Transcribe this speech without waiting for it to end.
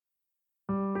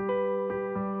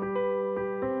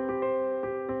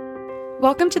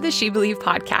Welcome to the She Believe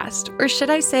podcast, or should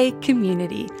I say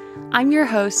community. I'm your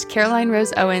host, Caroline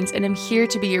Rose Owens, and I'm here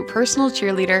to be your personal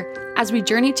cheerleader as we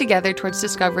journey together towards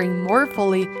discovering more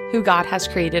fully who God has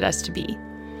created us to be.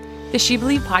 The She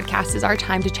Believe podcast is our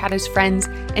time to chat as friends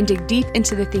and dig deep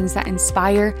into the things that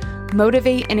inspire,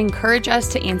 motivate, and encourage us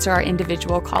to answer our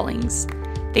individual callings.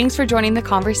 Thanks for joining the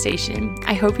conversation.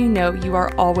 I hope you know you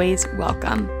are always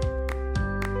welcome.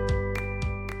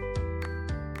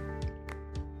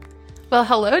 Well,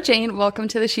 hello, Jane. Welcome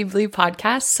to the She Believe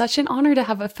podcast. Such an honor to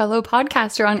have a fellow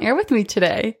podcaster on air with me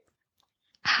today.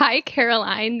 Hi,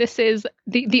 Caroline. This is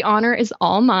the honor is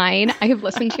all mine. I have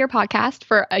listened to your podcast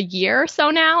for a year or so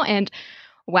now, and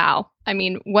wow, I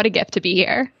mean, what a gift to be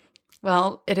here.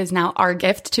 Well, it is now our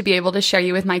gift to be able to share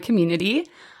you with my community.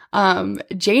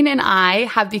 Jane and I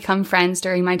have become friends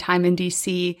during my time in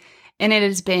DC, and it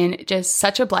has been just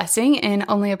such a blessing and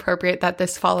only appropriate that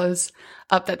this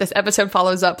episode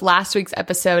follows up last week's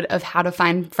episode of how to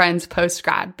find friends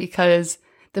post-grad, because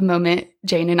the moment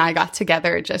Jane and I got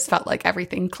together, it just felt like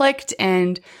everything clicked,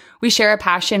 and we share a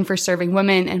passion for serving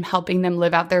women and helping them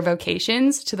live out their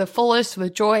vocations to the fullest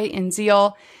with joy and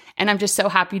zeal. And I'm just so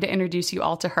happy to introduce you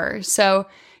all to her. So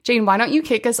Jane, why don't you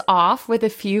kick us off with a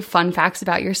few fun facts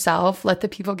about yourself? Let the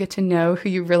people get to know who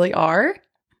you really are.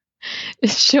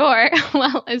 Sure.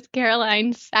 Well, as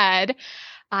Caroline said,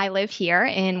 I live here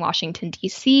in Washington,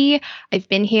 D.C. I've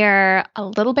been here a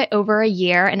little bit over a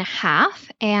year and a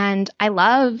half, and I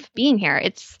love being here.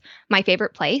 It's my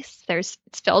favorite place. It's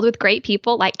filled with great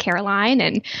people like Caroline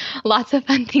and lots of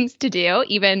fun things to do.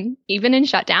 Even in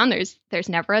shutdown, there's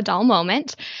never a dull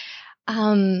moment.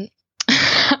 I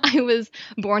was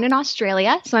born in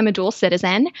Australia, so I'm a dual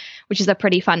citizen, which is a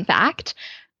pretty fun fact.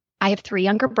 I have 3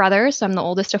 younger brothers, so I'm the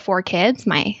oldest of 4 kids.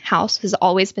 My house has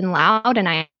always been loud,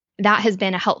 and that has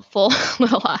been a helpful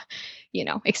little,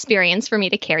 experience for me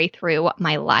to carry through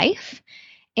my life.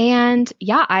 And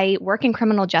yeah, I work in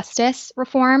criminal justice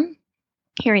reform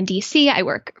here in DC. I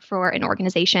work for an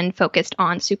organization focused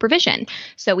on supervision.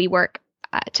 So we work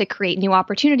to create new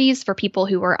opportunities for people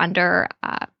who are under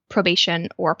probation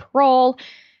or parole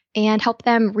and help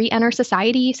them re-enter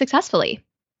society successful.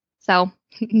 So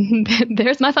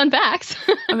there's my fun facts.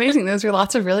 Amazing. Those are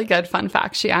lots of really good fun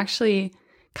facts. She actually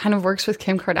kind of works with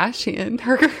Kim Kardashian.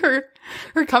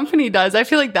 Her company does. I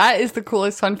feel like that is the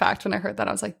coolest fun fact. When I heard that,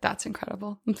 I was like, that's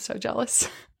incredible. I'm so jealous.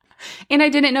 And I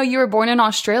didn't know you were born in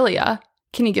Australia.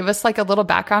 Can you give us like a little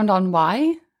background on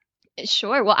why?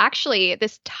 Sure. Well, actually,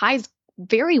 this ties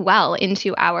very well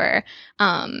into our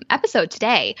episode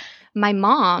today. My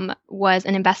mom was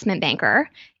an investment banker,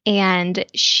 and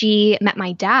she met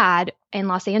my dad in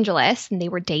Los Angeles, and they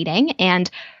were dating, and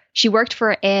she worked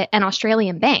for an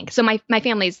Australian bank. So my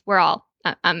families were all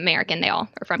American. They all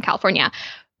are from California.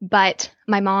 But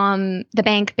my mom, the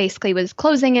bank basically was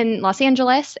closing in Los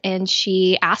Angeles, and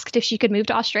she asked if she could move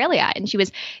to Australia. And she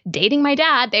was dating my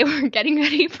dad. They were getting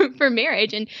ready for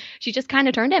marriage. And she just kind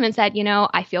of turned to him and said,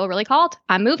 I feel really called.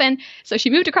 I'm moving. So she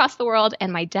moved across the world,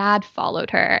 and my dad followed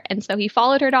her. And so he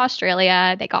followed her to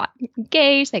Australia. They got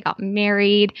engaged. They got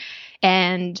married.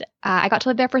 And I got to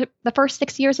live there for the first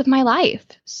 6 years of my life.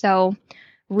 So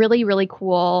really, really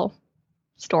cool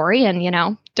story.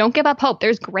 And, don't give up hope.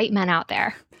 There's great men out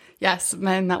there. Yes,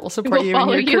 men that will support you in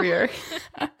your career.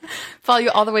 Follow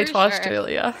you all the way to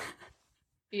Australia.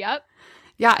 Yep.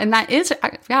 Yeah, and that is,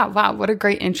 wow, what a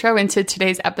great intro into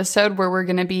today's episode, where we're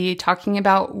going to be talking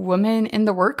about women in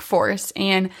the workforce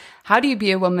and how do you be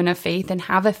a woman of faith and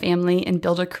have a family and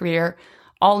build a career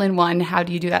all in one. How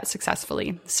do you do that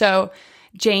successfully? So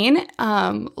Jane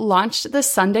launched the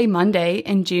Sunday Monday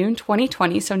in June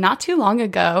 2020, so not too long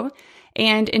ago.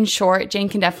 And in short, Jane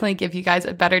can definitely give you guys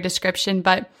a better description,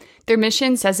 but their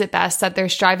mission says it best, that they're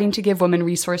striving to give women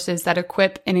resources that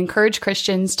equip and encourage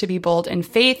Christians to be bold in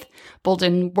faith, bold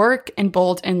in work, and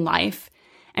bold in life.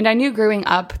 And I knew growing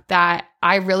up that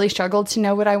I really struggled to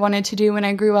know what I wanted to do when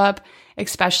I grew up,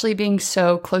 especially being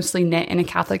so closely knit in a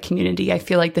Catholic community. I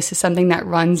feel like this is something that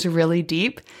runs really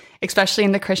deep, especially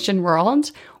in the Christian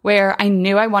world, where I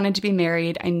knew I wanted to be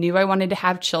married. I knew I wanted to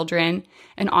have children.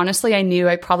 And honestly, I knew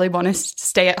I probably want to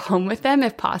stay at home with them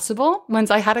if possible once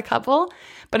I had a couple,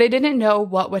 but I didn't know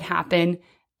what would happen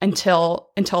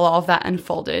until all of that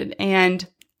unfolded. And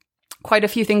quite a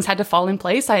few things had to fall in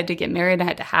place. I had to get married. I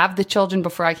had to have the children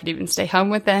before I could even stay home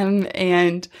with them.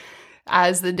 And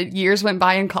as the years went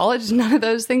by in college, none of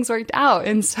those things worked out.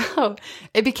 And so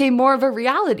it became more of a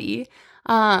reality.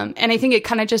 And I think it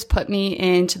kind of just put me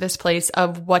into this place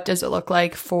of what does it look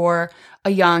like for a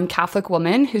young Catholic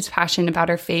woman who's passionate about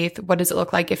her faith, what does it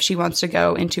look like if she wants to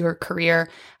go into her career?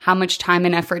 How much time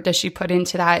and effort does she put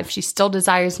into that? If she still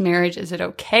desires marriage, is it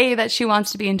okay that she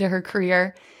wants to be into her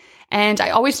career? And I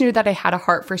always knew that I had a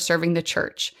heart for serving the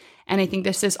church. And I think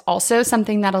this is also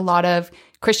something that a lot of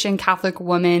Christian Catholic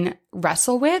women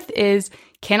wrestle with is,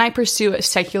 can I pursue a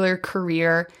secular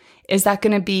career? Is that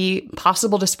going to be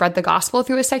possible to spread the gospel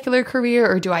through a secular career?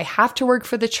 Or do I have to work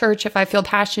for the church if I feel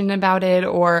passionate about it?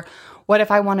 Or what if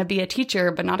I want to be a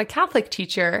teacher, but not a Catholic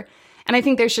teacher? And I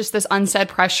think there's just this unsaid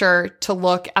pressure to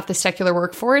look at the secular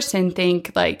workforce and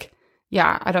think like,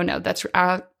 yeah, I don't know, that's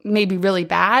maybe really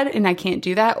bad and I can't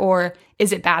do that. Or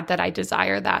is it bad that I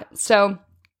desire that? So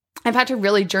I've had to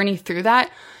really journey through that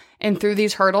and through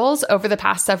these hurdles over the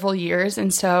past several years.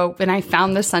 And so when I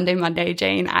found the Sunday Monday,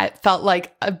 Jane, I felt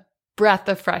like a breath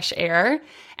of fresh air.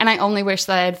 And I only wish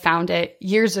that I had found it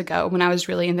years ago when I was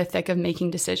really in the thick of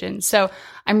making decisions. So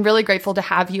I'm really grateful to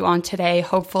have you on today,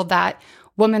 hopeful that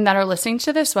women that are listening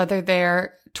to this, whether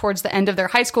they're towards the end of their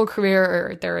high school career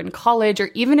or they're in college, or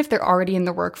even if they're already in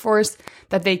the workforce,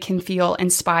 that they can feel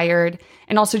inspired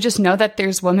and also just know that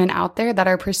there's women out there that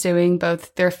are pursuing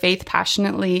both their faith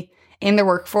passionately in the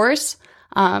workforce.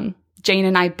 Jane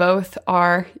and I both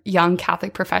are young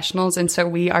Catholic professionals, and so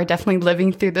we are definitely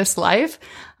living through this life,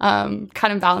 kind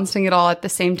of balancing it all at the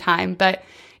same time. But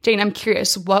Jane, I'm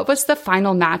curious, what was the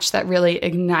final match that really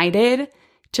ignited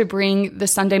to bring the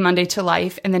Sunday Monday to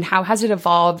life? And then how has it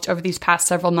evolved over these past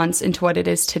several months into what it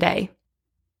is today?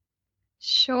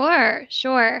 Sure.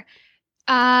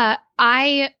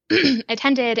 I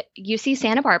attended UC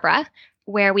Santa Barbara,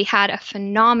 where we had a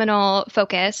phenomenal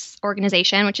focus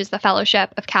organization, which is the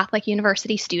Fellowship of Catholic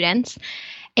University Students.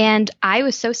 And I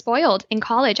was so spoiled in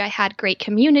college. I had great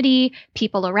community,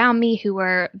 people around me who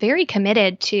were very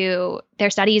committed to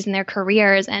their studies and their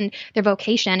careers and their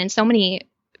vocation in so many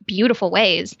beautiful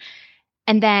ways.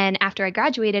 And then after I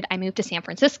graduated, I moved to San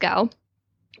Francisco,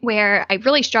 where I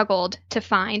really struggled to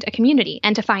find a community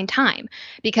and to find time,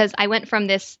 because I went from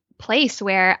this place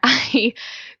where I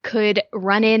could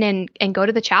run in and go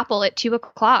to the chapel at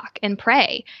 2:00 and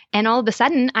pray. And all of a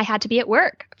sudden I had to be at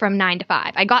work from 9 to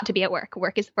 5. I got to be at work.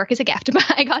 Work is a gift, but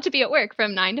I got to be at work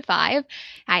from 9 to 5.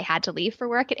 I had to leave for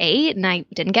work at 8 and I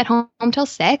didn't get home till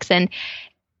 6. And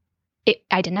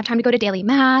I didn't have time to go to daily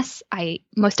mass. I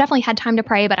most definitely had time to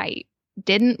pray, but I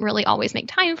didn't really always make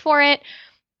time for it.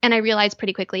 And I realized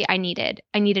pretty quickly I needed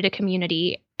a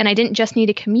community. And I didn't just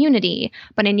need a community,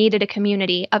 but I needed a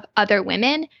community of other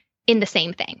women in the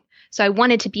same thing. So I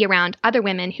wanted to be around other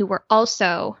women who were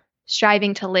also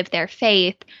striving to live their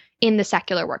faith in the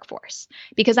secular workforce.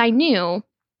 Because I knew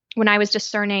when I was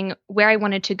discerning where I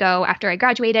wanted to go after I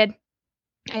graduated,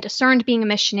 I discerned being a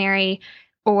missionary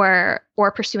or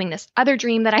pursuing this other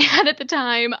dream that I had at the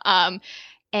time.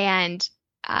 And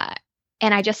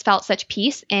I just felt such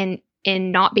peace in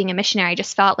not being a missionary. I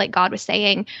just felt like God was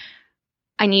saying,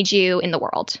 I need you in the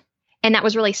world. And that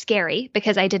was really scary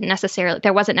because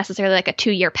there wasn't necessarily like a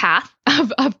 2-year path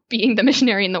of being the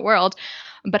missionary in the world,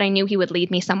 but I knew he would lead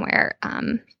me somewhere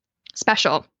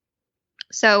special.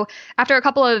 So after a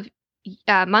couple of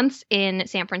months in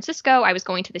San Francisco, I was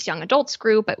going to this young adults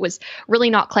group. It was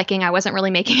really not clicking. I wasn't really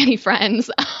making any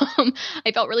friends.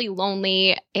 I felt really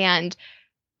lonely, and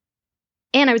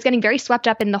I was getting very swept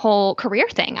up in the whole career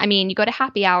thing. I mean, you go to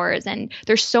happy hours and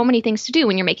there's so many things to do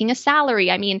when you're making a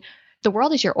salary. I mean, the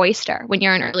world is your oyster when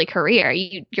you're in early career.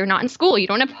 You're not in school. You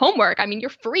don't have homework. I mean, you're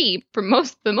free for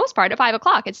the most part at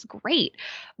 5:00. It's great.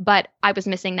 But I was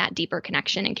missing that deeper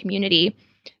connection and community.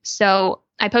 So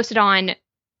I posted on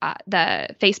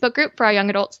the Facebook group for our young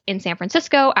adults in San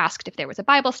Francisco, asked if there was a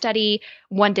Bible study.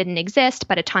 One didn't exist,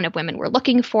 but a ton of women were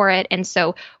looking for it. And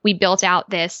so we built out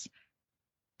this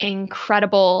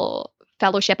incredible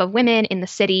fellowship of women in the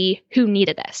city who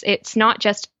needed this. It's not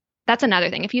just, that's another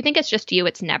thing. If you think it's just you,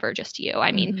 it's never just you.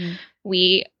 I mean,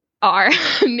 we are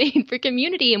made for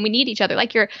community and we need each other.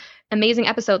 Like your amazing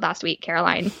episode last week,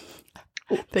 Caroline.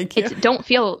 Thank you. Don't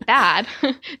feel bad.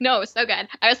 No, it was so good.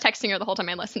 I was texting her the whole time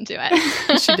I listened to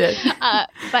it. She did.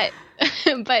 But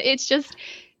it's just,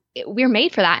 we're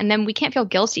made for that. And then we can't feel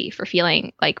guilty for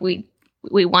feeling like we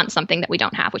want something that we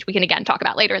don't have, which we can again talk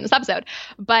about later in this episode.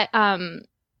 But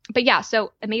yeah,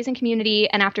 so amazing community.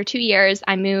 And after 2 years,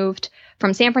 I moved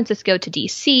from San Francisco to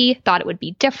DC, thought it would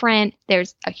be different.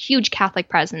 There's a huge Catholic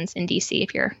presence in DC,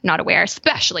 if you're not aware,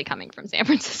 especially coming from San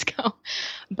Francisco.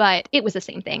 But it was the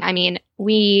same thing. I mean,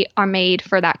 we are made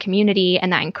for that community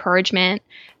and that encouragement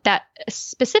that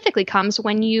specifically comes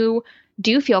when you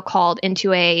do feel called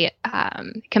into a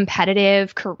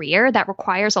competitive career that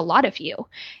requires a lot of you.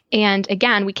 And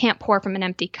again, we can't pour from an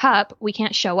empty cup. We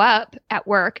can't show up at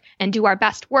work and do our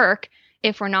best work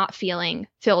if we're not feeling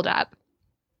filled up.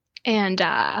 And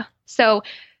so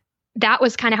that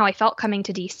was kind of how I felt coming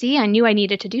to DC. I knew I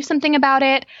needed to do something about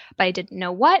it, but I didn't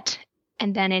know what.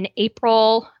 And then in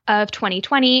April of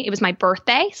 2020, it was my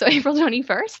birthday. So April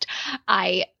 21st,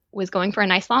 I was going for a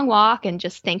nice long walk and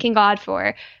just thanking God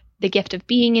for the gift of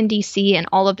being in DC and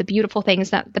all of the beautiful things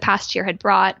that the past year had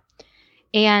brought.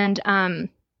 And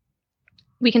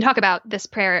we can talk about this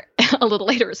prayer a little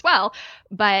later as well.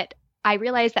 But I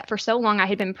realized that for so long I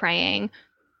had been praying,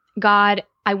 God,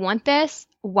 I want this.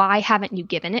 Why haven't you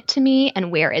given it to me?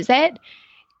 And where is it?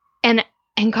 And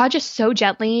God just so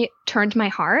gently turned my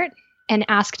heart and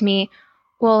asked me,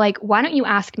 well, like, why don't you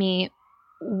ask me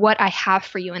what I have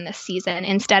for you in this season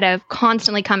instead of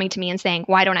constantly coming to me and saying,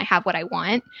 why don't I have what I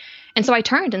want? And so I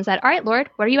turned and said, all right, Lord,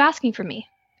 what are you asking from me?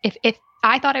 If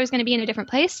I thought I was going to be in a different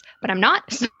place, but I'm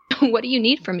not, so what do you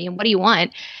need from me? And what do you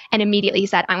want? And immediately he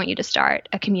said, I want you to start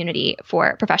a community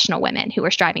for professional women who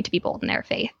are striving to be bold in their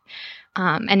faith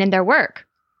and in their work.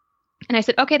 And I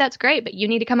said, okay, that's great, but you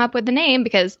need to come up with the name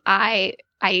because I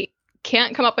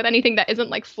can't come up with anything that isn't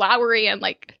like flowery and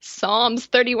like Psalms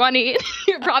 31-y,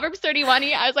 Proverbs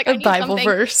 31-y. I was like, I need Bible something.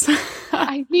 verse.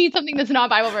 I need something that's not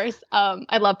Bible verse.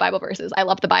 I love Bible verses. I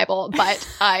love the Bible, but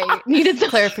I needed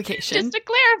some clarification. Just to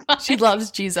clarify. She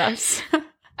loves Jesus.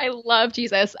 I love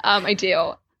Jesus. I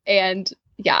do. And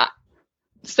yeah.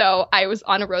 So I was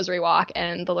on a rosary walk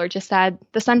and the Lord just said,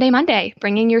 the Sunday Monday,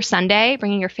 bringing your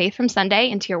faith from Sunday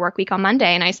into your work week on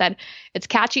Monday. And I said, it's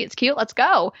catchy. It's cute. Let's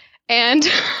go. And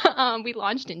we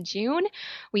launched in June.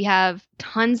 We have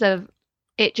tons of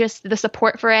it. Just the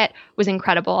support for it was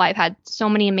incredible. I've had so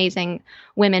many amazing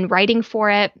women writing for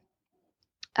it.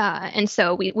 And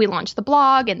so we launched the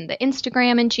blog and the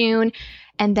Instagram in June.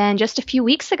 And then just a few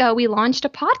weeks ago, we launched a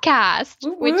podcast,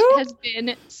 which has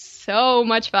been so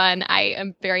much fun. I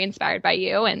am very inspired by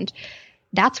you. And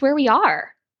that's where we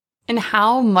are. And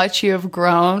how much you have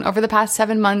grown over the past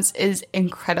 7 months is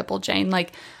incredible, Jane.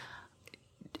 Like,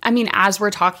 I mean, as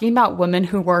we're talking about women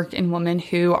who work and women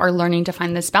who are learning to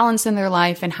find this balance in their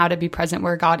life and how to be present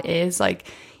where God is, like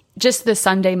just the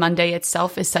Sunday Monday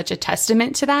itself is such a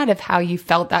testament to that, of how you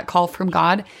felt that call from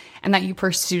God and that you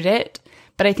pursued it.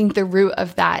 But I think the root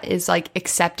of that is like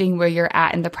accepting where you're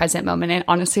at in the present moment. And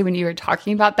honestly, when you were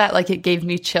talking about that, like it gave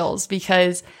me chills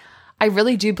because I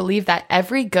really do believe that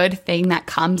every good thing that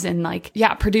comes and like,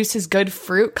 produces good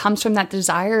fruit comes from that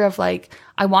desire of like,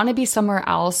 I want to be somewhere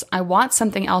else. I want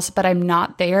something else, but I'm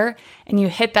not there. And you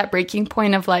hit that breaking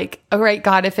point of like, all right,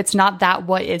 God, if it's not that,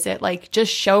 what is it? Like,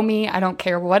 just show me. I don't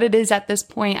care what it is at this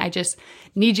point. I just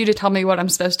need you to tell me what I'm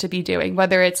supposed to be doing,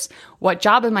 whether it's what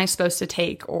job am I supposed to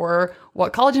take or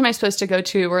what college am I supposed to go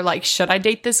to, or like, should I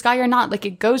date this guy or not? Like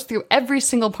it goes through every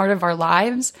single part of our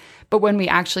lives. But when we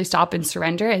actually stop and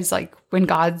surrender is like when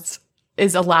God's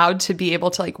is allowed to be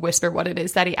able to like whisper what it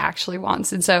is that he actually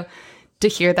wants. And so to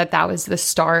hear that that was the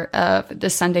start of the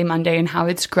Sunday Monday and how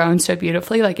it's grown so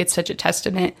beautifully, like it's such a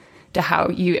testament to how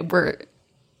you were,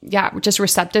 just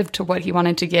receptive to what he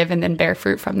wanted to give and then bear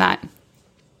fruit from that.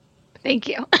 Thank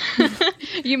you.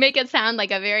 You make it sound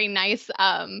like a very nice,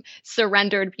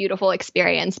 surrendered, beautiful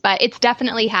experience, but it's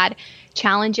definitely had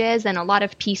challenges and a lot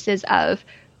of pieces of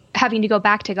having to go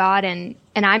back to God. And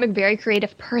I'm a very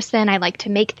creative person. I like to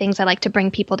make things. I like to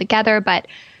bring people together, but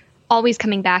always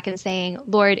coming back and saying,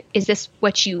 Lord, is this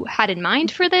what you had in mind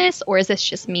for this? Or is this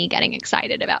just me getting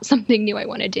excited about something new I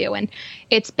want to do? And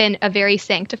it's been a very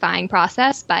sanctifying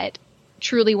process, but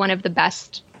truly one of the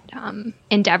best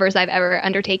endeavors I've ever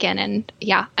undertaken. And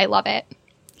I love it.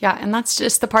 Yeah. And that's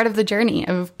just the part of the journey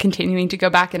of continuing to go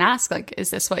back and ask, like, is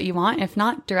this what you want? If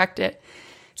not, direct it.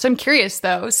 So I'm curious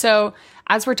though. So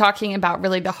as we're talking about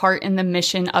really the heart and the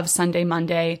mission of Sunday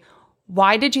Monday,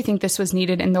 why did you think this was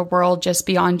needed in the world just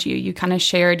beyond you? You kind of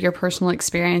shared your personal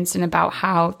experience and about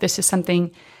how this is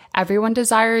something everyone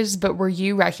desires, but were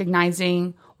you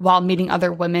recognizing while meeting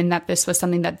other women that this was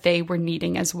something that they were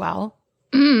needing as well?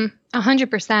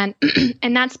 100%.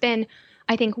 And that's been,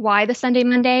 I think, why the Sunday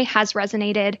Monday has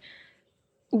resonated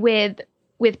with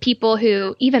people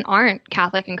who even aren't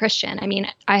Catholic and Christian. I mean,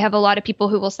 I have a lot of people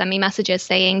who will send me messages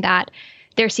saying that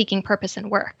they're seeking purpose in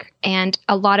work. And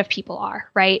a lot of people are,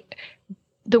 right?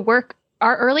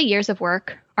 Our early years of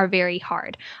work are very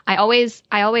hard. I always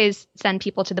send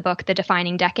people to the book, The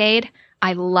Defining Decade.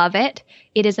 I love it.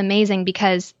 It is amazing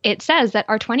because it says that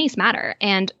our 20s matter.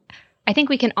 And I think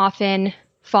we can often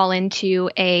fall into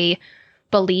a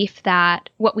belief that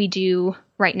what we do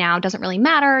right now doesn't really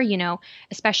matter,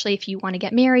 especially if you want to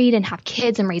get married and have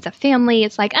kids and raise a family.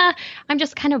 It's like, I'm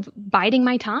just kind of biding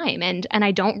my time, and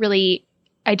I'm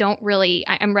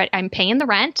paying the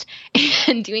rent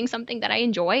and doing something that I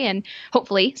enjoy, and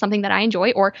hopefully something that I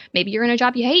enjoy. Or maybe you're in a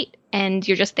job you hate and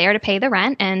you're just there to pay the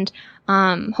rent and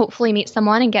hopefully meet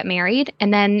someone and get married,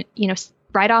 and then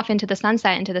ride off into the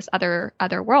sunset, into this other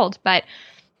world. But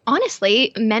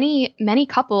honestly, many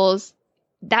couples,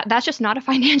 that's just not a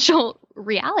financial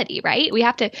reality, right? We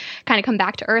have to kind of come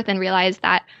back to earth and realize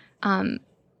that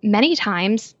many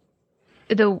times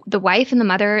the wife and the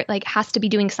mother has to be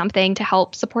doing something to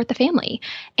help support the family.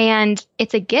 And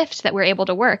it's a gift that we're able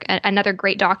to work. Another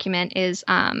great document is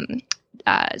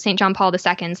St. John Paul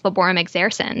II's Laborem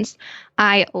Exercens.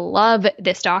 I love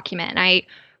this document. I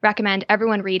recommend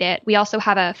everyone read it. We also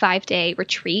have a 5-day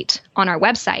retreat on our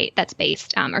website that's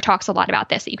based or talks a lot about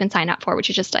this that you can sign up for,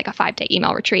 which is just like a 5-day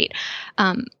email retreat.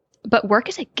 But work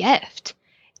is a gift.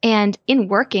 And in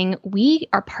working, we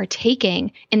are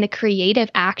partaking in the creative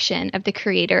action of the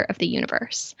creator of the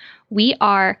universe.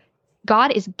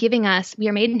 God is giving us, we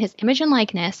are made in his image and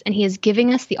likeness, and he is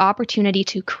giving us the opportunity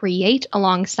to create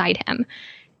alongside him.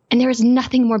 And there is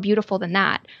nothing more beautiful than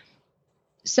that.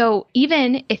 So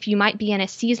even if you might be in a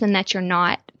season that you're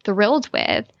not thrilled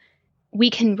with, we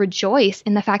can rejoice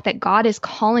in the fact that God is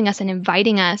calling us and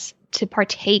inviting us to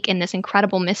partake in this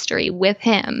incredible mystery with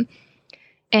him.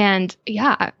 And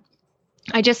yeah,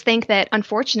 I just think that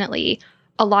unfortunately,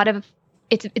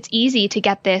 it's easy to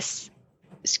get this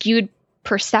skewed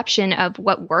perception of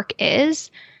what work is,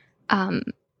 and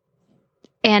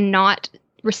not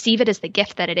receive it as the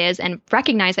gift that it is, and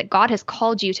recognize that God has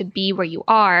called you to be where you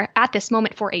are at this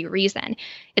moment for a reason.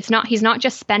 He's not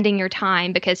just spending your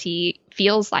time because he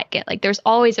feels like it. Like, there's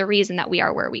always a reason that we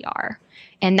are where we are.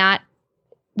 And that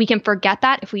we can forget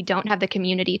that if we don't have the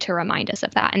community to remind us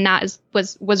of that. And that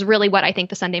was really what I think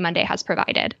the Sunday Monday has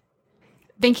provided.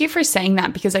 Thank you for saying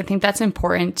that, because I think that's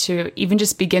important to even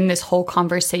just begin this whole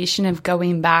conversation of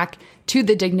going back to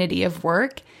the dignity of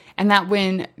work, and that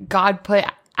when God put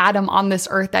Adam on this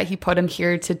earth, that he put him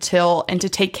here to till and to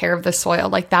take care of the soil.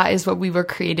 Like, that is what we were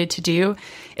created to do,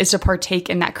 is to partake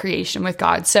in that creation with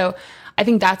God. So I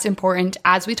think that's important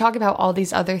as we talk about all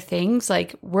these other things.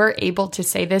 Like, we're able to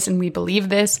say this and we believe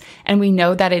this and we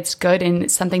know that it's good and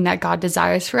it's something that God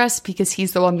desires for us because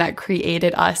he's the one that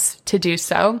created us to do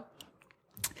so.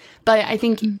 But I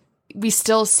think we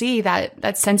still see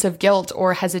that sense of guilt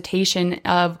or hesitation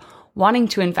of wanting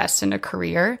to invest in a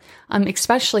career,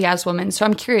 especially as women. So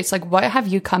I'm curious, what have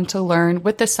you come to learn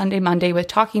with the Sunday Monday, with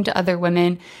talking to other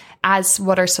women,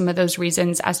 what are some of those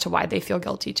reasons as to why they feel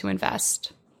guilty to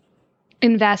invest?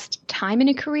 Invest time in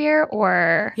a career,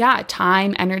 or? Yeah,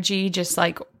 time, energy, just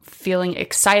feeling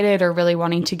excited or really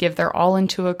wanting to give their all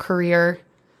into a career.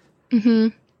 Mm-hmm.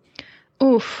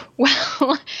 Oof.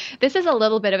 Well, this is a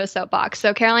little bit of a soapbox.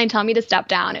 So Caroline, tell me to step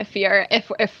down if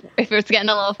it's getting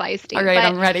a little feisty. All right,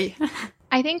 I'm ready.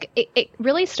 I think it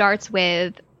really starts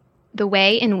with the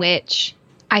way in which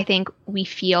I think we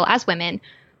feel as women.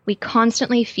 We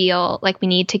constantly feel like we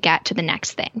need to get to the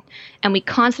next thing. And we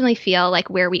constantly feel like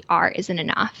where we are isn't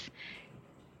enough.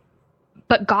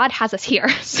 But God has us here.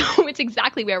 So it's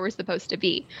exactly where we're supposed to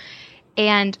be.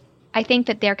 And I think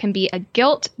that there can be a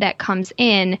guilt that comes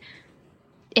in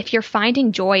if you're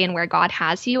finding joy in where God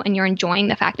has you and you're enjoying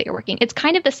the fact that you're working. It's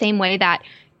kind of the same way that,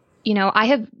 I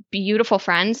have beautiful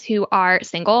friends who are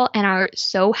single and are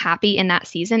so happy in that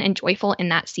season and joyful in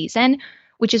that season,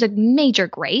 which is a major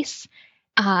grace.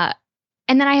 And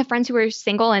then I have friends who are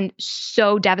single and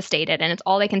so devastated, and it's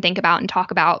all they can think about and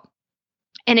talk about.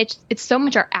 And it's so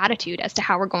much our attitude as to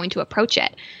how we're going to approach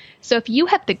it. So if you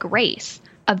have the grace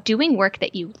of doing work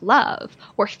that you love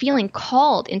or feeling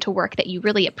called into work that you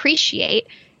really appreciate,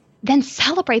 then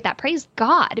celebrate that. Praise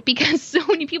God, because so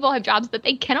many people have jobs that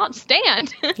they cannot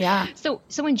stand. Yeah. So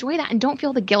enjoy that and don't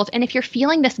feel the guilt. And if you're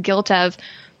feeling this guilt of,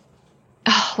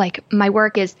 my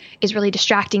work is really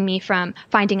distracting me from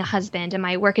finding a husband, and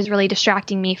my work is really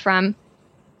distracting me from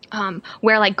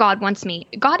where God wants me.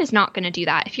 God is not going to do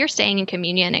that. If you're staying in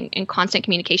communion and in constant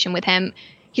communication with him,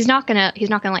 he's not gonna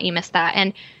let you miss that.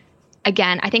 And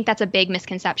again, I think that's a big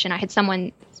misconception. I had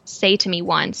someone say to me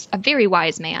once, a very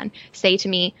wise man, say to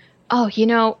me,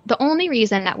 the only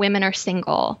reason that women are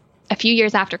single a few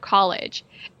years after college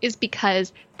is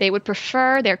because they would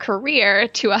prefer their career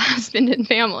to a husband and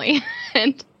family.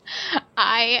 And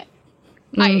I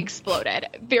exploded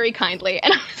very kindly.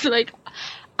 And I was like,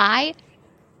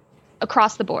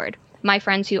 across the board, my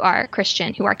friends who are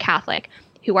Christian, who are Catholic,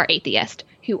 who are atheist,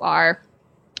 who are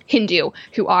Hindu,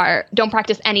 who don't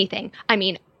practice anything. I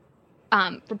mean,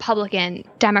 Republican,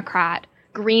 Democrat,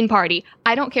 Green Party.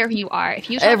 I don't care who you are. If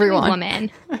you talk to a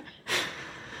woman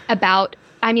about,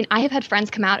 I mean, I have had friends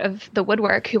come out of the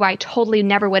woodwork who I totally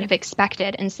never would have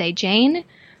expected and say, Jane,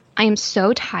 I am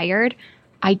so tired.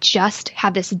 I just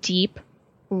have this deep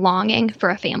longing for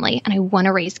a family and I want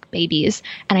to raise babies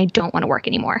and I don't want to work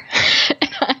anymore.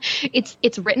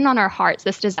 It's written on our hearts,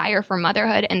 this desire for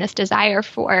motherhood and this desire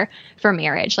for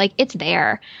marriage. Like, it's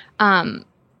there. And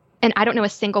I don't know a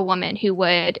single woman who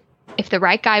would, if the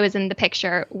right guy was in the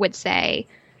picture, would say,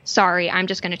 sorry, I'm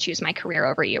just going to choose my career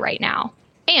over you right now.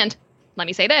 And let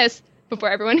me say this before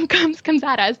everyone comes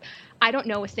at us. I don't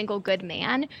know a single good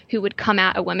man who would come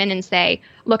at a woman and say,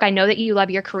 look, I know that you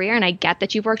love your career and I get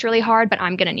that you've worked really hard, but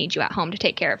I'm going to need you at home to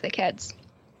take care of the kids.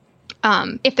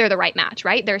 If they're the right match,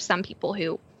 right? There's some people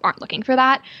who aren't looking for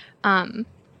that.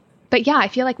 But yeah, I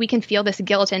feel like we can feel this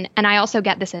guilt. And I also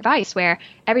get this advice where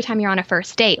every time you're on a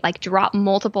first date, like, drop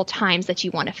multiple times that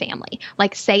you want a family.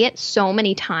 Like, say it so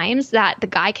many times that the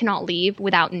guy cannot leave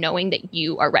without knowing that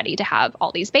you are ready to have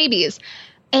all these babies.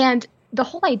 And the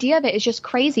whole idea of it is just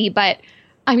crazy. But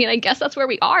I mean, I guess that's where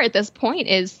we are at this point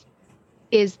is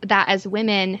that as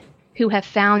women who have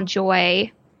found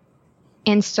joy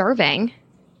in serving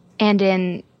and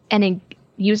in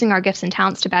using our gifts and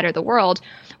talents to better the world,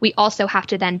 we also have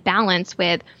to then balance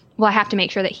with, well, I have to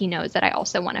make sure that he knows that I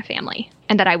also want a family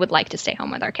and that I would like to stay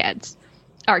home with our kids.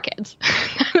 I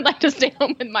would like to stay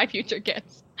home with my future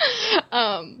kids. You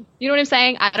know what I'm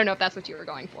saying? I don't know if that's what you were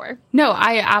going for. No,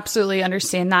 I absolutely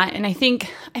understand that. And I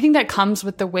think that comes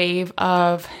with the wave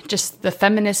of just the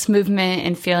feminist movement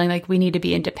and feeling like we need to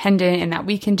be independent and that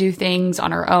we can do things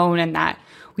on our own and that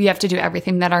we have to do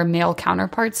everything that our male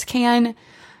counterparts can.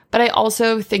 But I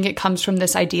also think it comes from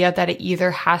this idea that it either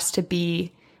has to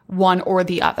be one or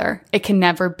the other. It can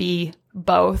never be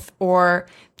both, or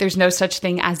there's no such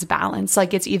thing as balance.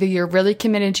 Like, it's either you're really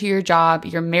committed to your job,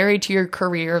 you're married to your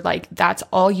career, like that's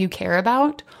all you care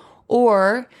about,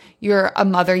 or you're a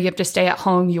mother, you have to stay at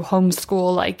home, you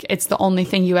homeschool, like it's the only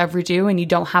thing you ever do and you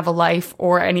don't have a life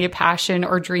or any passion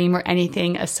or dream or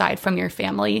anything aside from your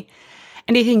family.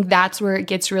 And I think that's where it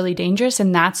gets really dangerous.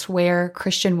 And that's where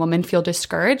Christian women feel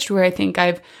discouraged, where I think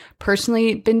I've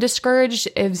personally been discouraged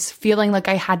is feeling like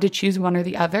I had to choose one or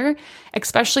the other,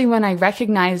 especially when I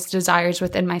recognize desires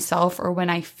within myself or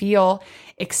when I feel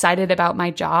excited about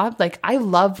my job. Like, I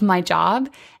love my job.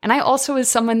 And I also was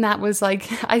someone that was like,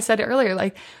 I said earlier,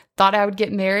 like, thought I would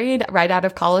get married right out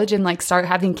of college and like start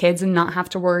having kids and not have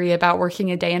to worry about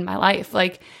working a day in my life.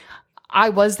 Like, I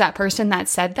was that person that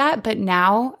said that, but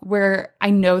now where I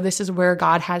know this is where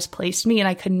God has placed me and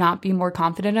I could not be more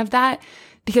confident of that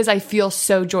because I feel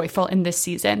so joyful in this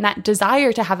season. That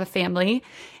desire to have a family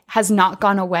has not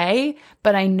gone away,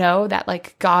 but I know that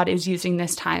like God is using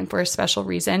this time for a special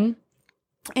reason.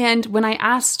 And when I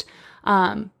asked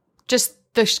just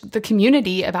the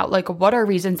community about like what are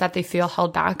reasons that they feel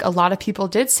held back, a lot of people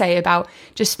did say about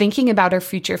just thinking about our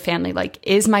future family. Like,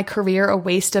 is my career a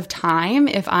waste of time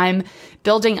if I'm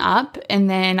building up and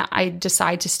then I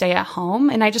decide to stay at home?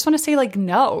 And I just want to say, like,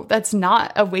 no, that's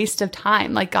not a waste of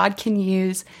time. Like, God can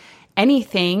use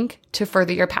anything to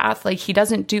further your path. Like, he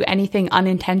doesn't do anything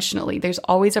unintentionally. There's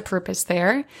always a purpose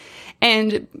there.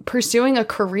 And pursuing a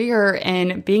career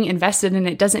and being invested in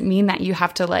it doesn't mean that you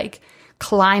have to like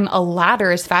climb a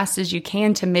ladder as fast as you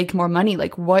can to make more money.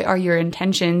 Like, what are your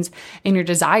intentions and your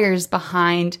desires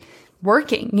behind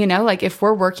working? You know, like if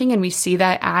we're working and we see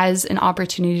that as an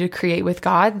opportunity to create with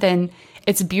God, then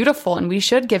it's beautiful and we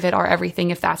should give it our everything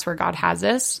if that's where God has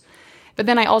us. But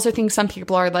then I also think some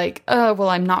people are like, oh, well,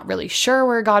 I'm not really sure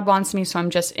where God wants me, so I'm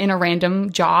just in a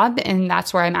random job and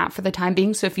that's where I'm at for the time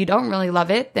being. So if you don't really love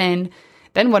it, then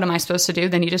what am I supposed to do?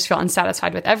 Then you just feel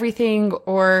unsatisfied with everything.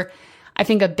 Or I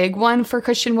think a big one for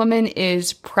Christian women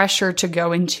is pressure to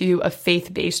go into a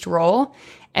faith-based role.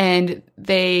 And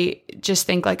they just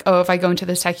think like, oh, if I go into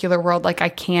the secular world, like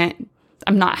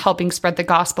I'm not helping spread the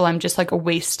gospel. I'm just like a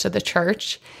waste to the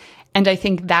church. And I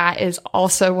think that is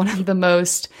also one of the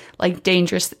most like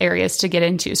dangerous areas to get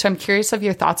into. So I'm curious of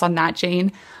your thoughts on that,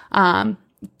 Jane.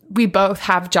 We both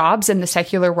have jobs in the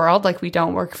secular world, like we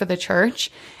don't work for the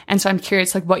church. And so I'm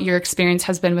curious like what your experience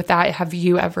has been with that. Have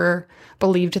you ever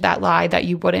believed that lie that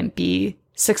you wouldn't be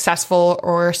successful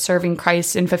or serving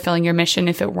Christ and fulfilling your mission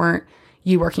if it weren't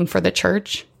you working for the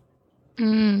church?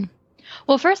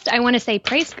 Well, first I want to say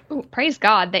praise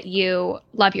God that you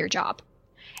love your job.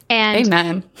 And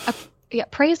amen. Yeah,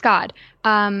 praise God.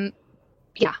 I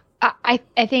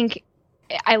think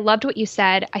I loved what you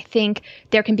said. I think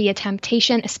there can be a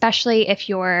temptation, especially if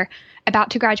you're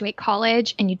about to graduate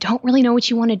college and you don't really know what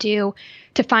you want to do,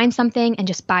 to find something and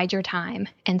just bide your time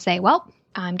and say, well,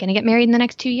 I'm going to get married in the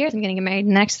next 2 years. I'm going to get married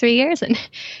in the next 3 years. And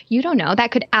you don't know.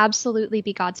 That could absolutely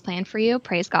be God's plan for you.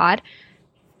 Praise God.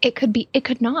 It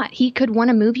could not. He could want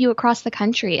to move you across the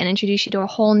country and introduce you to a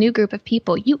whole new group of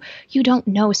people. You don't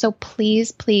know. So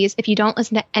please, if you don't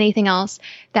listen to anything else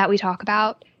that we talk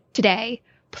about today,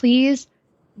 please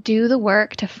do the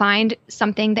work to find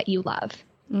something that you love.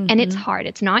 Mm-hmm. And it's hard.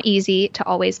 It's not easy to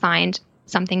always find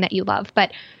something that you love,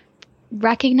 but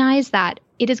recognize that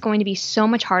it is going to be so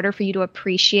much harder for you to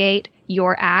appreciate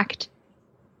your act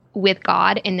with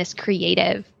God in this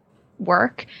creative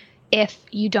work if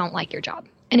you don't like your job.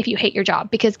 And if you hate your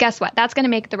job, because guess what? That's going to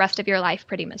make the rest of your life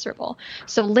pretty miserable.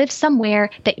 So live somewhere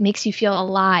that makes you feel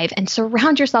alive and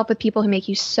surround yourself with people who make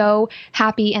you so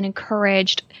happy and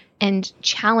encouraged and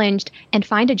challenged, and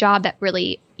find a job that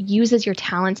really uses your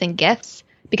talents and gifts,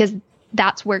 because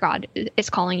that's where God is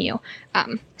calling you.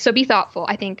 So be thoughtful.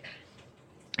 I think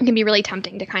it can be really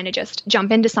tempting to kind of just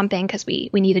jump into something because we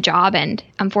need a job. And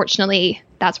unfortunately,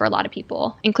 that's where a lot of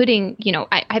people, including,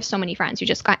 I have so many friends who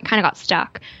just kind of got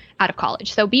stuck out of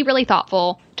college. So be really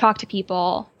thoughtful, talk to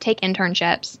people, take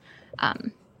internships.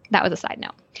 That was a side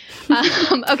note.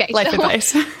 Okay. Life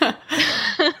advice.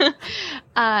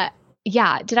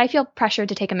 Yeah. Did I feel pressured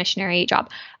to take a missionary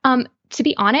job? To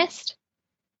be honest,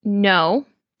 no,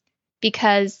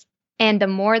 because, and the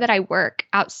more that I work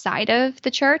outside of the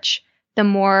church, the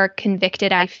more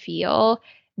convicted I feel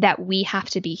that we have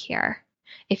to be here.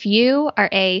 If you are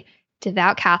a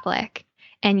devout Catholic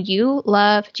and you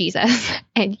love Jesus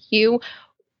and you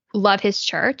love his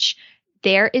church,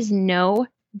 there is no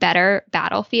better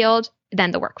battlefield than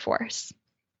the workforce.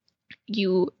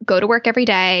 You go to work every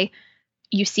day.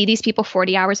 You see these people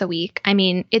 40 hours a week. I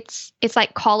mean, it's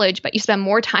like college, but you spend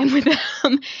more time with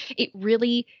them. It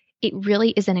really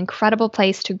is an incredible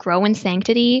place to grow in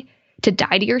sanctity, to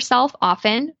die to yourself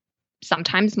often,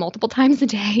 sometimes multiple times a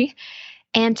day,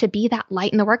 and to be that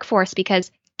light in the workforce.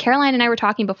 Because Caroline and I were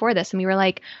talking before this, and we were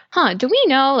like, do we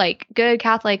know like good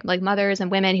Catholic like mothers and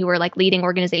women who are like leading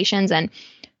organizations? And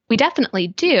we definitely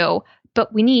do,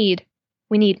 but we need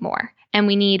more. And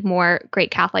we need more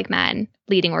great Catholic men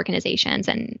leading organizations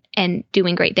and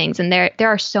doing great things. And there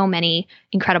are so many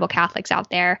incredible Catholics out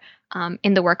there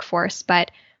in the workforce.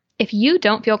 But if you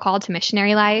don't feel called to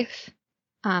missionary life,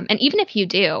 and even if you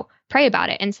do, pray about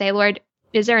it and say, Lord,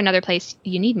 is there another place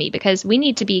you need me? Because we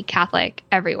need to be Catholic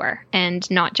everywhere and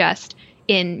not just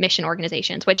in mission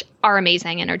organizations, which are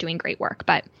amazing and are doing great work.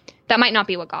 But that might not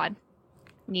be what God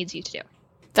needs you to do.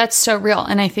 That's so real.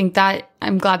 And I think that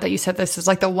I'm glad that you said this is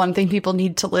like the one thing people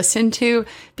need to listen to,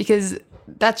 because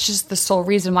that's just the sole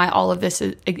reason why all of this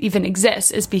even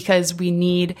exists, is because we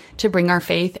need to bring our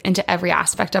faith into every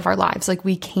aspect of our lives. Like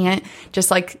we can't just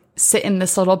like sit in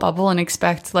this little bubble and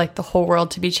expect like the whole world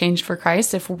to be changed for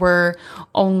Christ if we're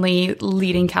only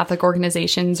leading Catholic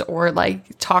organizations or like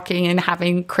talking and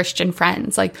having Christian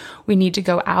friends. Like we need to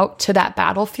go out to that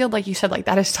battlefield. Like you said, like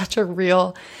that is such a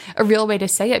real way to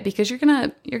say it, because you're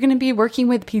going to be working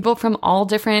with people from all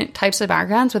different types of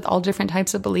backgrounds with all different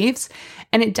types of beliefs.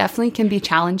 And it definitely can be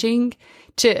challenging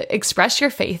to express your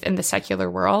faith in the secular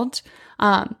world.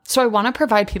 So I want to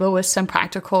provide people with some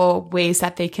practical ways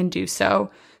that they can do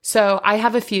so. So I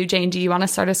have a few. Jane, do you want to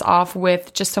start us off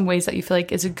with just some ways that you feel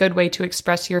like is a good way to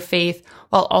express your faith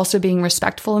while also being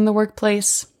respectful in the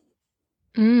workplace?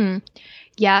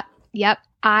 Yeah. Yep.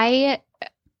 I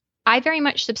very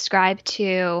much subscribe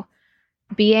to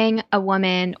being a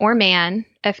woman or man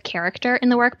of character in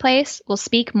the workplace will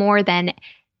speak more than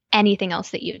anything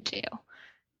else that you do.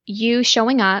 You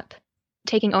showing up,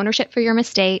 taking ownership for your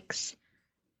mistakes,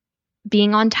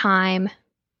 being on time,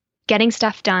 getting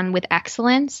stuff done with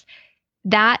excellence,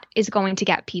 that is going to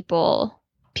get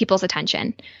people's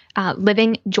attention.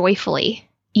 Living joyfully,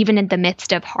 even in the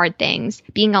midst of hard things,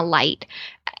 being a light.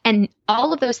 And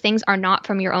all of those things are not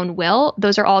from your own will.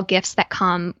 Those are all gifts that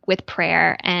come with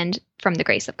prayer and from the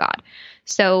grace of God.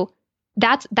 So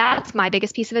that's my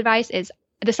biggest piece of advice is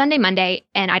the Sunday Monday,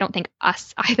 and I don't think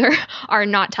us either are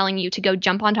not telling you to go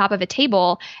jump on top of a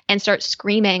table and start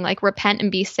screaming like repent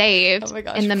and be saved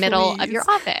in the middle of your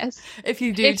office. If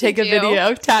you do, take a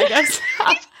video, tag us.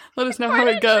 Let us know how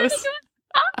it goes.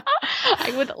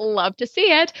 I would love to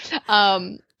see it.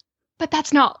 But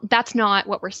that's not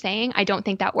what we're saying. I don't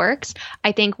think that works.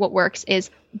 I think what works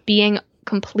is being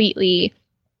completely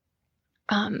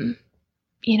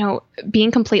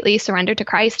being completely surrendered to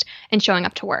Christ and showing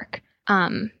up to work.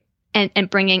 And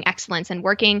bringing excellence and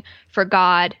working for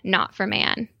God, not for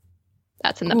man.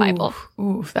 That's in the Bible.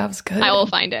 Ooh, that was good. I will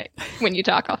find it. When you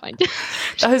talk, I'll find it.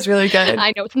 That was really good.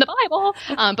 I know it's in the Bible,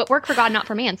 but work for God, not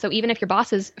for man. So even if your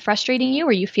boss is frustrating you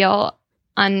or you feel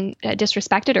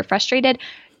disrespected or frustrated,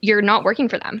 you're not working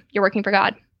for them. You're working for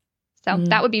God. So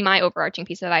that would be my overarching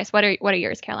piece of advice. What are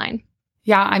yours, Caroline?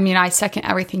 Yeah, I mean, I second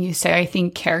everything you say. I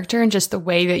think character and just the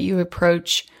way that you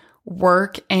approach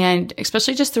work, and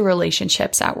especially just the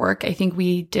relationships at work. I think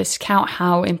we discount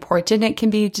how important it can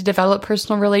be to develop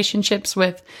personal relationships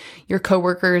with your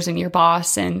coworkers and your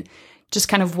boss, and just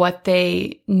kind of what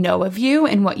they know of you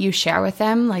and what you share with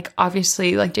them. Like,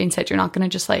 obviously, like Jane said, you're not going to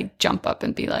just like jump up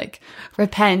and be like,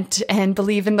 repent and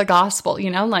believe in the gospel,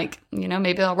 like,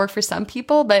 maybe that'll work for some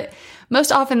people, but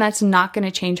most often that's not going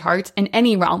to change hearts in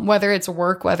any realm, whether it's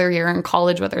work, whether you're in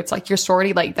college, whether it's like your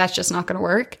sorority, like that's just not going to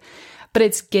work. But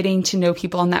it's getting to know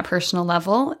people on that personal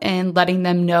level and letting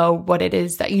them know what it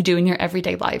is that you do in your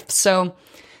everyday life. So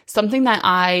something that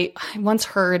I once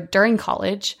heard during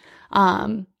college,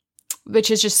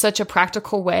 which is just such a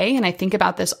practical way. And I think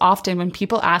about this often when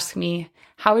people ask me,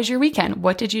 how was your weekend?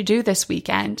 What did you do this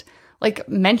weekend? Like,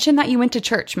 mention that you went to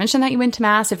church, mention that you went to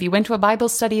mass. If you went to a Bible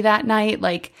study that night,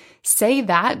 like say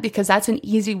that, because that's an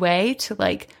easy way to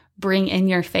like bring in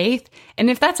your faith. And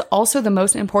if that's also the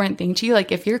most important thing to you,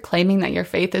 like if you're claiming that your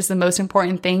faith is the most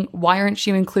important thing, why aren't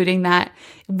you including that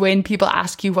when people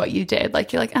ask you what you did?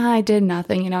 Like, you're like, I did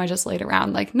nothing, I just laid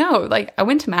around. Like, no, like I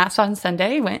went to mass on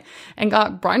Sunday, went and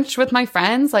got brunch with my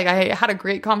friends. Like, I had a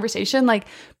great conversation. Like,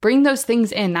 bring those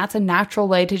things in. That's a natural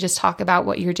way to just talk about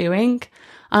what you're doing.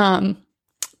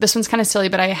 This one's kind of silly,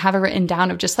 but I have it written down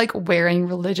of just like wearing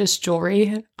religious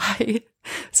jewelry.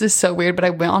 This is so weird, but I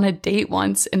went on a date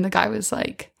once and the guy was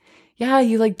like, yeah,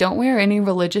 you like don't wear any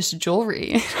religious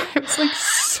jewelry. I was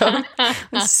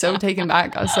like so taken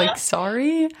back. I was like,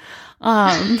 sorry.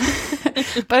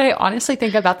 But I honestly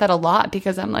think about that a lot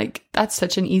because I'm like, that's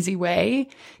such an easy way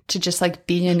to just like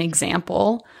be an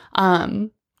example.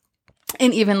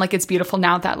 And even like, it's beautiful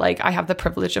now that like I have the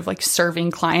privilege of like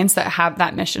serving clients that have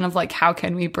that mission of like, how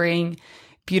can we bring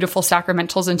beautiful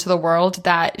sacramentals into the world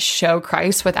that show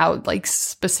Christ without like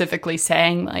specifically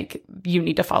saying like, you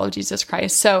need to follow Jesus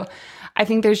Christ. So I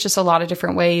think there's just a lot of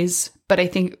different ways, but I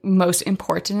think most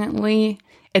importantly,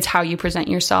 it's how you present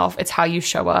yourself. It's how you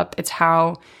show up. It's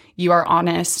how you are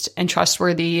honest and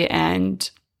trustworthy. And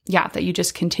yeah, that you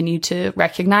just continue to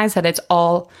recognize that it's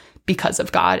all because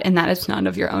of God and that it's none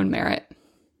of your own merit.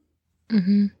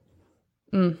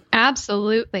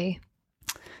 Absolutely.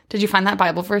 Did you find that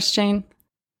Bible verse, Jane?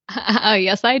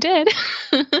 Yes, I did.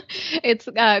 It's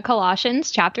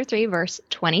Colossians chapter 3, verse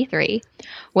 23.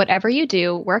 Whatever you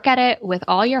do, work at it with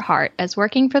all your heart as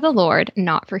working for the Lord,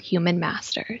 not for human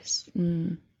masters.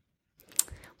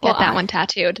 Get that one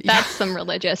tattooed. That's some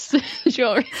religious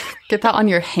jewelry. Get that on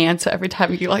your hand so every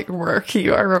time you like work,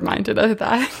 you are reminded of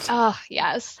that. Oh,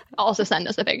 yes. Also send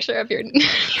us a picture of your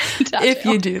tattoo. If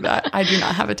you do that. I do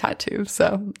not have a tattoo,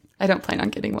 so I don't plan on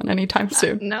getting one anytime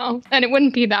soon. No, and it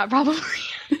wouldn't be that probably.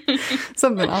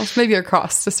 Something else. Maybe a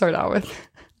cross to start out with.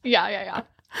 Yeah.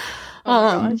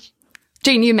 Oh my gosh.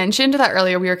 Jane, you mentioned that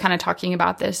earlier we were kind of talking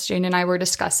about this. Jane and I were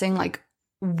discussing like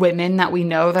women that we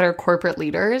know that are corporate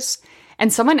leaders.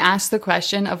 And someone asked the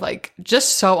question of like,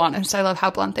 just so honest, I love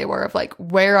how blunt they were, of like,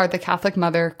 where are the Catholic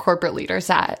mother corporate leaders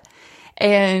at?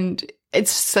 And it's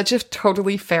such a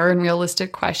totally fair and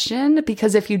realistic question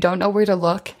because if you don't know where to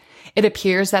look, it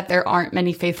appears that there aren't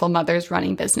many faithful mothers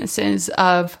running businesses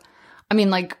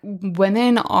like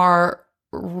women are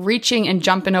reaching and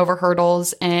jumping over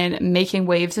hurdles and making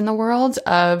waves in the world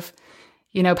of,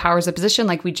 powers of position.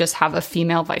 Like we just have a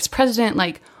female vice president,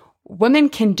 like women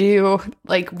can do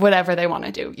like whatever they want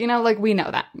to do, like we know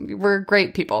that we're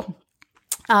great people.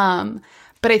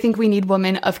 But I think we need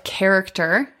women of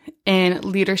character in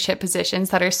leadership positions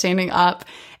that are standing up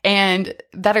and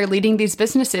that are leading these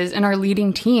businesses and are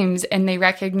leading teams. And they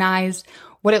recognize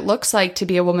what it looks like to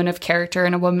be a woman of character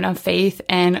and a woman of faith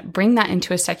and bring that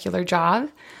into a secular job.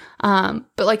 But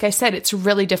like I said, it's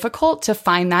really difficult to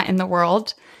find that in the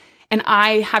world. And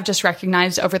I have just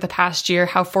recognized over the past year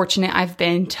how fortunate I've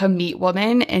been to meet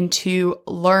women and to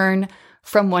learn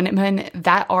from women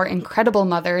that are incredible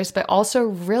mothers, but also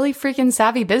really freaking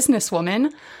savvy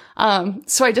businesswomen.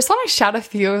 So I just want to shout a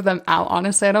few of them out.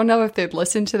 Honestly, I don't know if they'd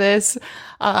listen to this.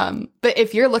 But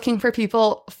if you're looking for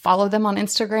people, follow them on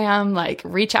Instagram, like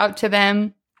reach out to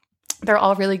them. They're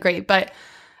all really great. But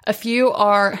a few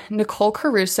are Nicole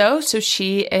Caruso. So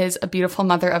she is a beautiful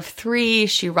mother of 3.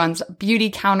 She runs beauty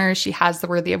counters. She has the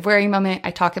Worthy of Wearing moment.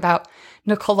 I talk about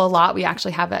Nicole a lot. We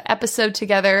actually have an episode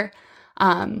together.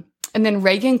 And then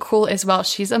Reagan Cool as well.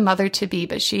 She's a mother to be,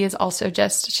 but she is also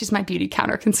she's my beauty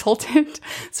counter consultant.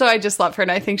 So I just love her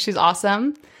and I think she's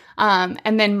awesome.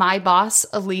 And then my boss,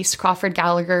 Elise Crawford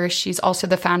Gallagher, she's also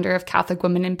the founder of Catholic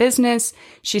Women in Business.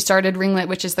 She started Ringlet,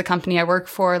 which is the company I work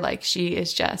for. Like, she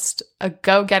is just a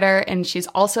go-getter, and she's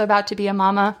also about to be a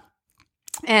mama.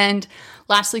 And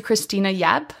lastly, Christina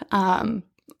Yep,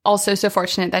 also so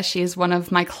fortunate that she is one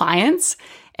of my clients,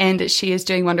 and she is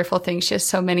doing wonderful things. She has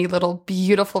so many little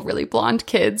beautiful, really blonde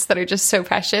kids that are just so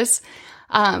precious.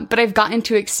 But I've gotten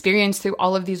to experience through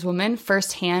all of these women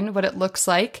firsthand what it looks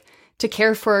like to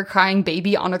care for a crying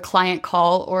baby on a client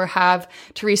call, or have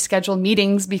to reschedule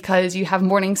meetings because you have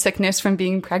morning sickness from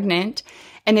being pregnant.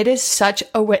 And it is such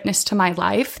a witness to my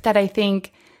life that I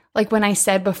think, like when I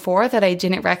said before that I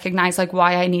didn't recognize like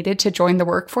why I needed to join the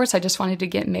workforce, I just wanted to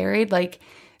get married. Like,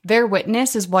 their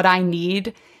witness is what I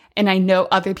need. And I know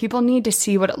other people need to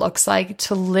see what it looks like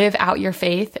to live out your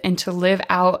faith and to live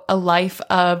out a life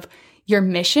of your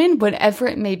mission, whatever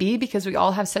it may be, because we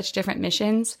all have such different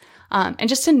missions, and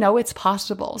just to know it's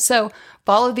possible. So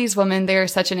follow these women. They're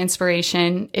such an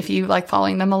inspiration. If you like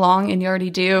following them along, and you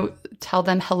already do, tell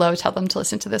them hello, tell them to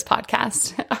listen to this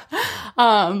podcast.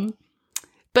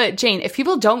 But Jane, if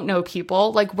people don't know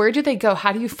people, like, where do they go?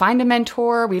 How do you find a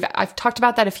mentor? I've talked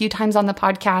about that a few times on the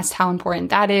podcast, how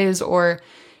important that is, or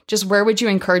just where would you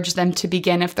encourage them to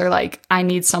begin if they're like, I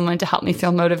need someone to help me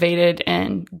feel motivated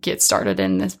and get started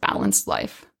in this balanced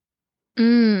life?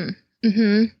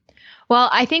 Mm-hmm. Well,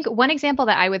 I think one example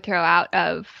that I would throw out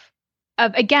of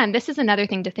again, this is another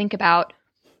thing to think about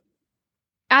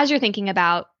as you're thinking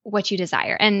about what you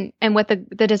desire and what the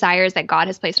desires that God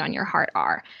has placed on your heart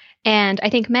are. And I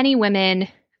think many women,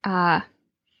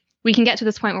 we can get to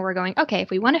this point where we're going, okay, if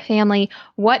we want a family,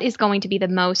 what is going to be the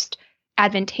most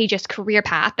advantageous career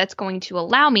path that's going to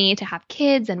allow me to have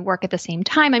kids and work at the same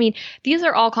time? I mean, these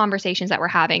are all conversations that we're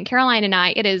having. Caroline and I,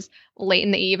 it is late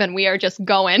in the eve and we are just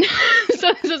going.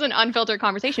 So this is an unfiltered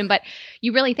conversation, but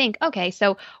you really think, okay,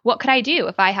 so what could I do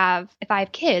if I have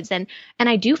kids? And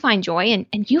I do find joy,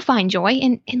 and you find joy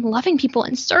in loving people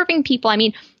and serving people. I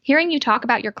mean, hearing you talk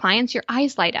about your clients, your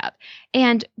eyes light up,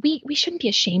 and we shouldn't be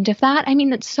ashamed of that. I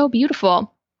mean, that's so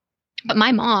beautiful. But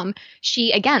my mom,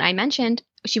 I mentioned,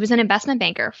 she was an investment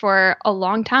banker for a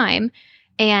long time,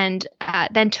 and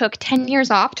then took 10 years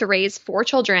off to raise 4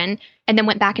 children, and then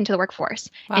went back into the workforce.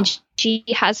 Wow. And she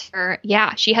has her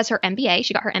MBA.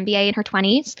 She got her MBA in her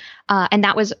 20s. And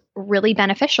that was really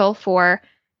beneficial for,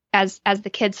 as the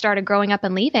kids started growing up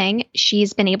and leaving,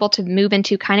 she's been able to move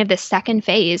into kind of this second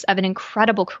phase of an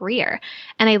incredible career.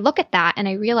 And I look at that and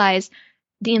I realize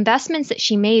the investments that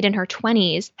she made in her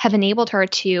 20s have enabled her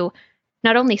to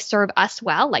not only serve us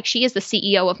well, like she is the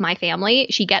CEO of my family,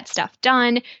 she gets stuff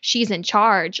done, she's in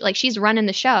charge, like she's running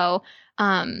the show.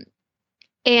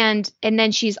 And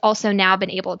then she's also now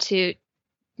been able to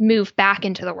move back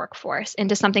into the workforce,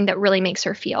 into something that really makes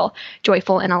her feel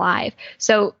joyful and alive.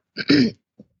 So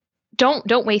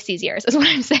don't waste these years, is what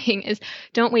I'm saying, is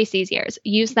don't waste these years.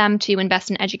 Use them to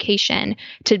invest in education,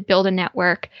 to build a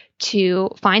network, to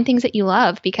find things that you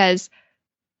love, because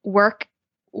work,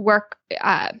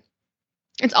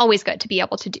 it's always good to be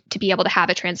able to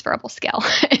have a transferable skill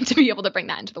and to be able to bring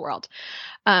that into the world.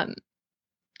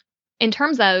 In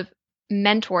terms of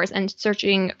mentors and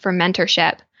searching for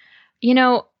mentorship,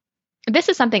 this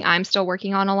is something I'm still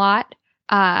working on a lot.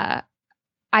 I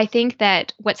think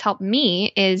that what's helped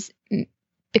me is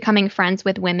becoming friends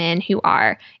with women who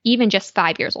are even just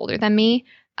 5 years older than me.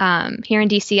 Here in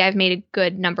DC, I've made a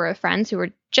good number of friends who are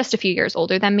just a few years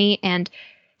older than me, and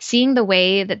seeing the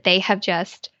way that they have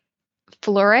just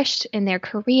flourished in their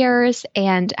careers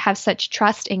and have such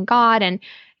trust in God. And,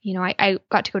 I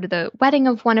got to go to the wedding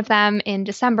of one of them in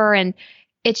December, and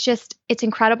it's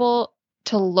incredible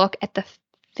to look at the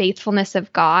faithfulness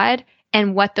of God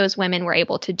and what those women were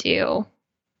able to do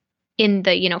in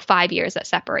the, 5 years that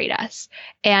separate us.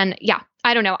 And yeah,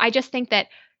 I don't know. I just think that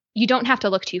you don't have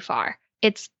to look too far.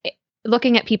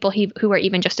 Looking at people who are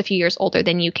even just a few years older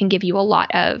than you can give you a lot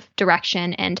of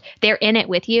direction, and they're in it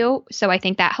with you. So I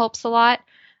think that helps a lot.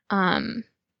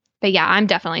 But yeah, I'm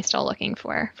definitely still looking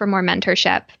for more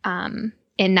mentorship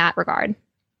in that regard.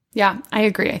 Yeah, I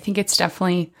agree. I think it's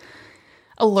definitely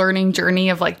a learning journey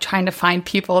of like trying to find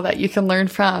people that you can learn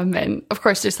from. And of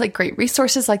course, there's like great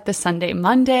resources like the Sunday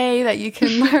Monday that you can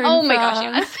learn Oh my gosh,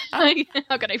 yes.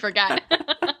 How could I forget?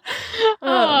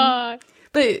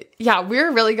 But yeah,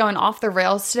 we're really going off the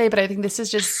rails today, but I think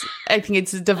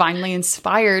it's divinely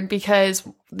inspired, because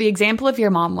the example of your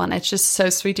mom one, it's just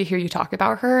so sweet to hear you talk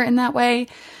about her in that way.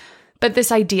 But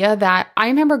this idea that I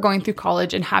remember going through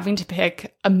college and having to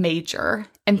pick a major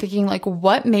and thinking like,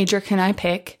 what major can I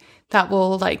pick that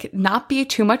will like not be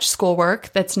too much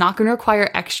schoolwork, that's not going to require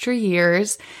extra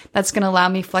years, that's going to allow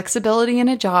me flexibility in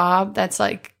a job, that's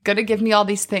like going to give me all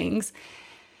these things.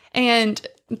 And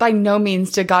by no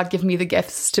means did God give me the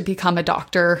gifts to become a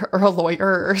doctor or a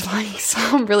lawyer or like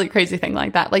some really crazy thing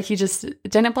like that. Like he just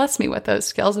didn't bless me with those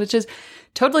skills, which is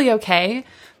totally okay.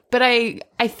 But I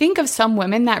think of some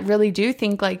women that really do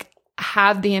think like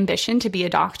have the ambition to be a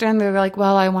doctor, and they're like,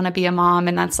 well, I want to be a mom,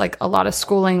 and that's like a lot of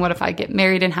schooling. What if I get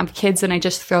married and have kids and I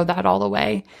just throw that all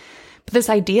away? But this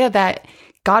idea that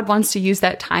God wants to use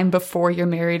that time before you're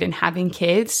married and having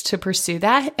kids to pursue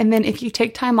that. And then if you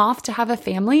take time off to have a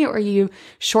family, or you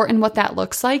shorten what that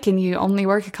looks like and you only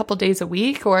work a couple days a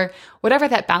week, or whatever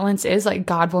that balance is, like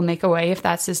God will make a way if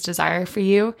that's his desire for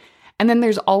you. And then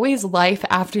there's always life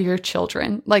after your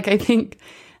children. Like I think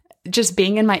just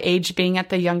being in my age, being at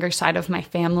the younger side of my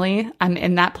family, I'm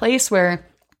in that place where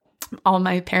all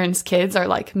my parents' kids are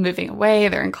like moving away.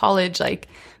 They're in college. Like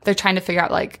they're trying to figure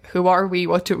out like, who are we?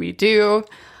 What do we do?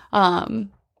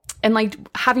 And like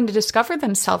having to discover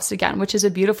themselves again, which is a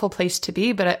beautiful place to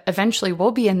be. But eventually we'll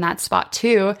be in that spot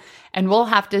too. And we'll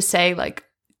have to say like,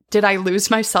 did I lose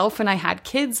myself when I had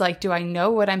kids? Like, do I know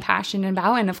what I'm passionate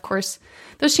about? And of course,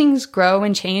 those things grow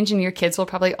and change, and your kids will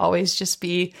probably always just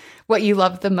be what you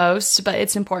love the most. But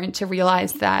it's important to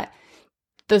realize that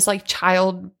those like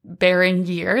childbearing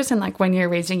years and like when you're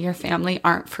raising your family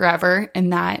aren't forever,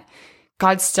 and that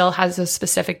God still has those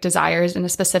specific desires and a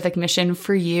specific mission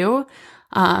for you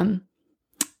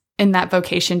in that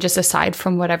vocation, just aside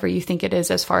from whatever you think it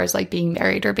is as far as like being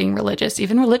married or being religious.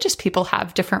 Even religious people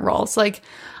have different roles. Like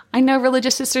I know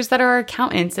religious sisters that are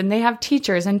accountants and they have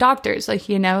teachers and doctors. Like,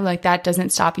 you know, like that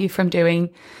doesn't stop you from doing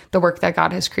the work that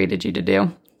God has created you to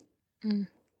do. Mm.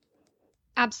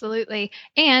 Absolutely.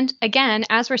 And again,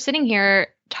 as we're sitting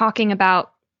here talking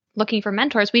about looking for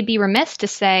mentors, we'd be remiss to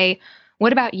say,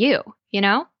 what about you? You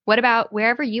know, what about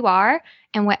wherever you are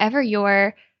and whatever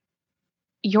you're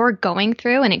going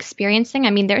through and experiencing? I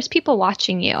mean, there's people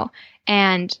watching you.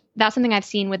 And that's something I've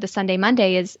seen with the Sunday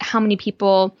Monday is how many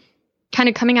people kind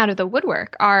of coming out of the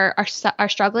woodwork are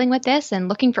struggling with this and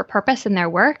looking for purpose in their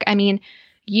work. I mean,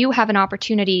 you have an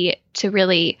opportunity to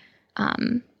really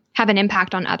have an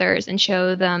impact on others and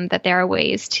show them that there are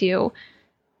ways to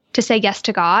say yes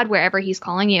to God wherever he's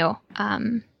calling you.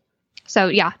 So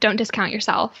yeah, don't discount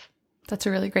yourself. That's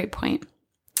a really great point.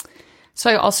 So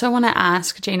I also want to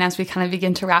ask, Jane, as we kind of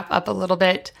begin to wrap up a little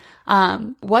bit,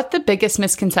 what the biggest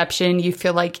misconception you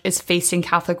feel like is facing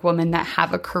Catholic women that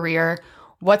have a career?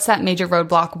 What's that major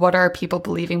roadblock? What are people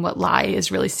believing? What lie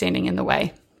is really standing in the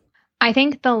way? I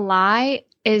think the lie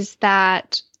is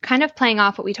that, kind of playing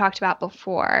off what we talked about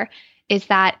before, is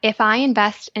that if I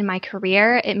invest in my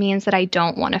career, it means that I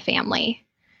don't want a family.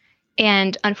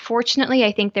 And unfortunately,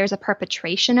 I think there's a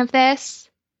perpetration of this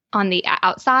on the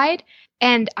outside.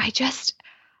 And I just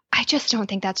don't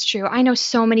think that's true. I know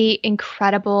so many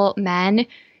incredible men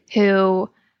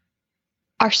who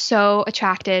are so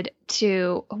attracted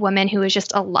to a woman who is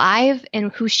just alive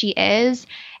in who she is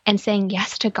and saying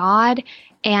yes to God.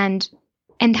 And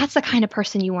that's the kind of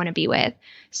person you want to be with.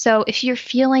 So if you're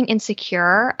feeling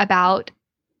insecure about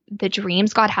the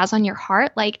dreams God has on your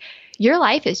heart, like your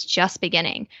life is just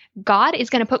beginning. God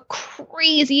is going to put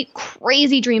crazy,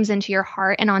 crazy dreams into your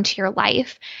heart and onto your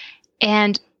life.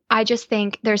 And I just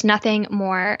think there's nothing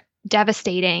more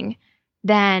devastating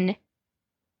than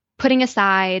putting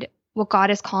aside what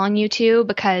God is calling you to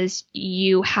because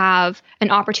you have an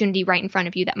opportunity right in front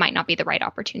of you that might not be the right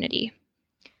opportunity.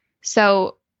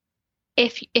 So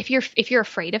if you're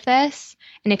afraid of this,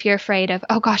 and if you're afraid of,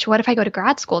 oh gosh, what if I go to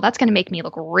grad school? That's going to make me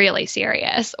look really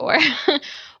serious. Or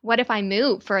what if I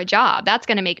move for a job? That's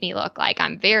going to make me look like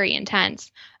I'm very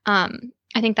intense. I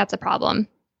think that's a problem.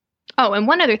 Oh, and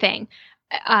one other thing.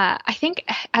 I think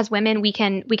as women, we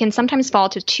can sometimes fall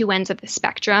to two ends of the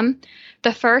spectrum.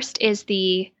 The first is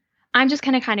I'm just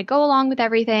going to kind of go along with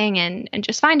everything and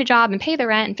just find a job and pay the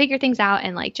rent and figure things out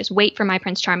and like just wait for my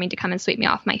Prince Charming to come and sweep me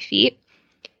off my feet.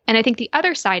 And I think the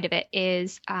other side of it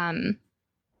is,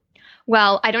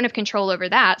 well, I don't have control over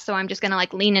that. So I'm just going to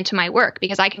like lean into my work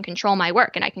because I can control my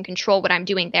work and I can control what I'm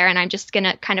doing there. And I'm just going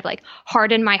to kind of like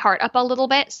harden my heart up a little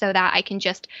bit so that I can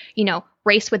just,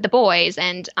 race with the boys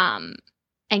and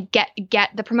get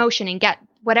the promotion and get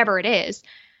whatever it is.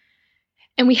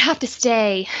 And we have to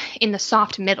stay in the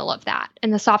soft middle of that.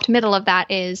 And the soft middle of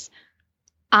that is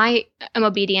I am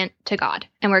obedient to God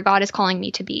and where God is calling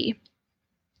me to be.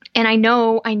 And I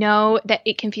know that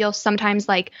it can feel sometimes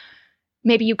like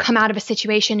maybe you come out of a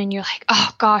situation and you're like,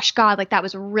 oh gosh, God, like that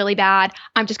was really bad.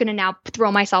 I'm just going to now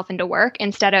throw myself into work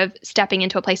instead of stepping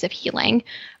into a place of healing.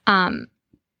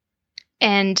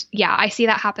 And yeah, I see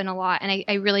that happen a lot. And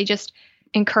I really just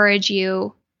encourage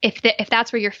you, if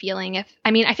that's where you're feeling,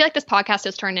 I feel like this podcast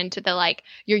has turned into the, like,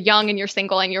 you're young and you're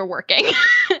single and you're working.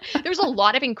 There's a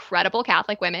lot of incredible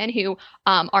Catholic women who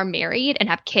are married and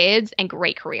have kids and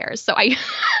great careers. So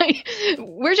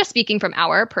we're just speaking from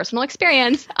our personal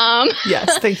experience.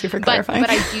 Yes, thank you for clarifying.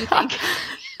 But I do think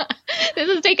this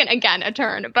has taken, again, a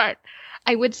turn. But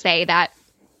I would say that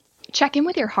check in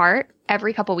with your heart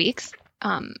every couple weeks.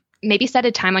 Maybe set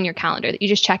a time on your calendar that you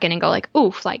just check in and go like,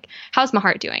 oof, like, how's my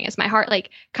heart doing? Is my heart like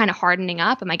kind of hardening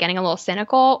up? Am I getting a little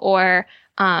cynical, or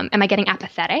am I getting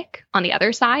apathetic on the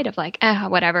other side of like,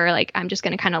 whatever, like, I'm just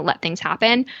going to kind of let things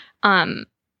happen.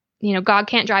 God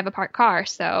can't drive a parked car.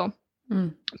 So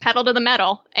pedal to the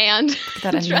metal and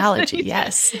that analogy.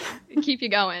 Yes. Keep you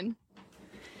going.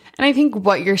 And I think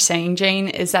what you're saying, Jane,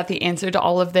 is that the answer to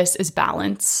all of this is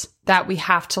balance, that we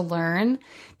have to learn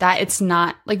that it's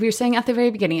not, like we were saying at the very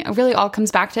beginning, it really all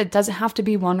comes back to, it doesn't have to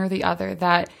be one or the other,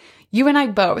 that you and I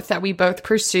both, that we both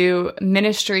pursue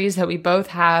ministries, that we both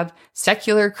have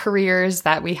secular careers,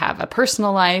 that we have a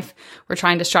personal life, we're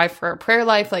trying to strive for a prayer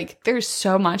life. Like, there's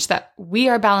so much that we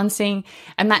are balancing,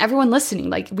 and that everyone listening,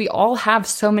 like, we all have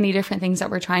so many different things that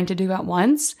we're trying to do at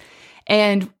once.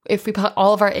 And if we put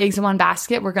all of our eggs in one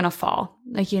basket, we're going to fall.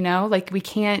 Like, we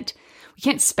can't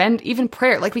spend even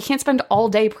prayer. Like, we can't spend all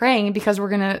day praying because we're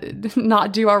going to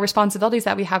not do our responsibilities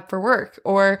that we have for work.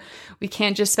 Or we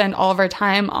can't just spend all of our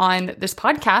time on this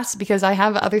podcast because I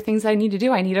have other things I need to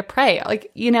do. I need to pray.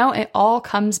 Like, it all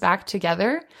comes back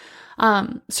together.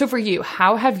 So for you,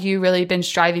 how have you really been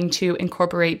striving to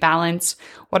incorporate balance?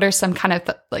 What are some kind of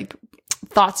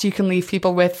thoughts you can leave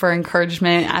people with for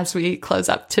encouragement as we close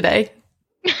up today?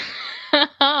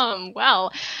 How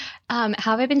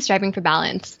have I been striving for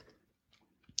balance?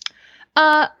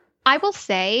 I will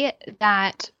say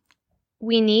that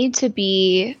we need to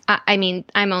be,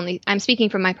 I'm speaking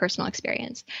from my personal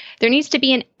experience. There needs to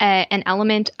be an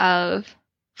element of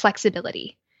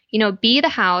flexibility. Be the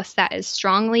house that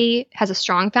has a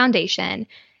strong foundation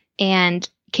and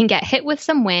can get hit with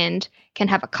some wind, can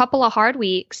have a couple of hard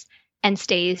weeks and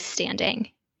stays standing.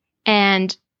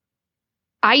 And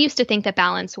I used to think that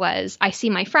balance was, I see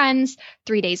my friends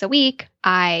 3 days a week.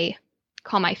 I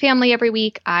call my family every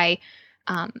week. I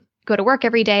go to work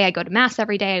every day. I go to mass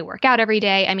every day. I work out every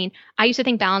day. I used to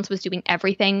think balance was doing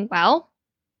everything well.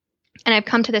 And I've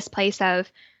come to this place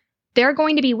of, there are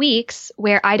going to be weeks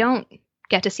where I don't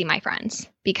get to see my friends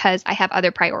because I have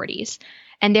other priorities.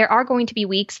 And there are going to be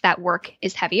weeks that work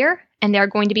is heavier. And there are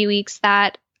going to be weeks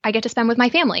that I get to spend with my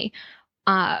family.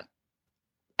 I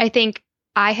think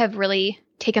I have really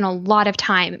taken a lot of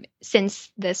time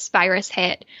since this virus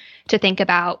hit to think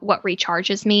about what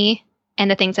recharges me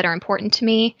and the things that are important to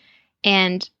me.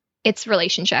 And it's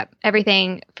relationship.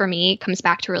 Everything for me comes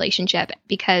back to relationship,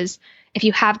 because if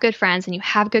you have good friends and you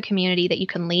have good community that you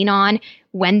can lean on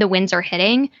when the winds are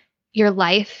hitting your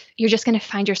life, you're just going to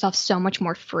find yourself so much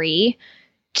more free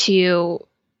to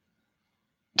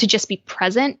just be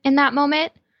present in that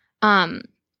moment.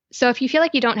 So if you feel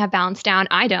like you don't have balance down,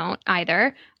 I don't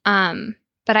either.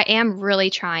 But I am really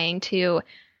trying to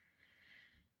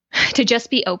just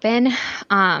be open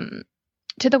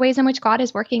to the ways in which God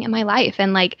is working in my life,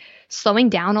 and like slowing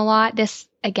down a lot. This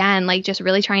again, like just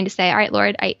really trying to say, all right,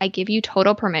 Lord, I give you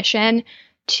total permission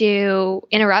to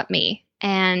interrupt me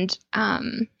and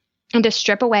to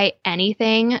strip away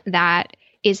anything that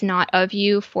is not of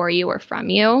you, for you, or from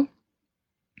you.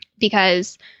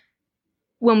 Because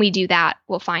when we do that,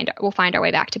 we'll find our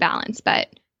way back to balance. But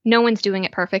no one's doing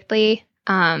it perfectly.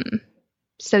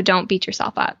 So don't beat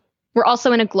yourself up. We're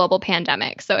also in a global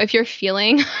pandemic. So if you're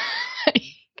feeling like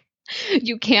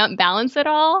you can't balance it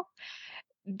all,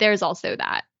 there's also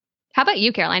that. How about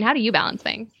you, Caroline? How do you balance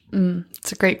things?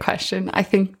 It's a great question. I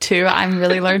think too, I'm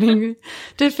really learning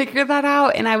to figure that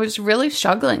out. And I was really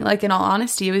struggling. Like, in all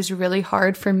honesty, it was really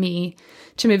hard for me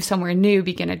to move somewhere new,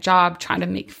 begin a job, trying to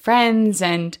make friends,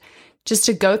 and just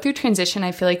to go through transition.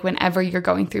 I feel like whenever you're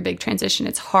going through big transition,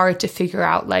 it's hard to figure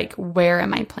out, like, where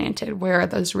am I planted? Where are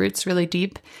those roots really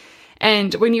deep?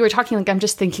 And when you were talking, like, I'm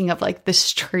just thinking of like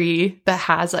this tree that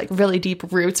has like really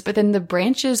deep roots, but then the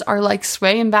branches are like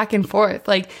swaying back and forth.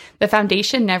 Like, the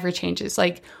foundation never changes.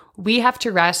 Like, we have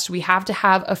to rest. We have to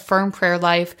have a firm prayer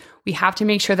life. We have to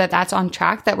make sure that that's on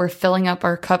track, that we're filling up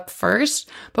our cup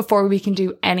first before we can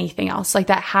do anything else. Like,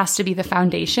 that has to be the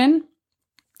foundation.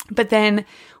 But then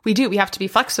we have to be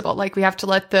flexible. Like, we have to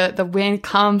let the wind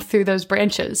come through those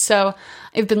branches. So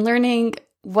I've been learning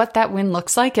what that win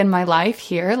looks like in my life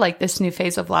here, like this new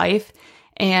phase of life,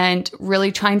 and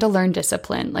really trying to learn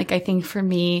discipline. Like I think for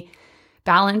me,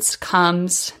 balance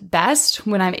comes best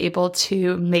when I'm able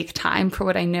to make time for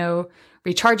what I know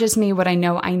recharges me, what I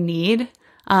know I need.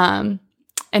 And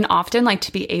often like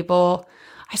to be able,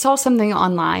 I saw something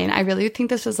online. I really think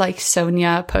this was like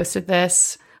Sonia posted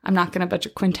this. I'm not going to butcher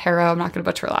Quintero. I'm not going to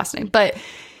butcher her last name, but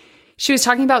she was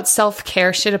talking about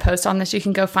self-care. She had a post on this. You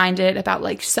can go find it about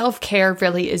like self-care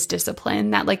really is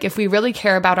discipline. That like if we really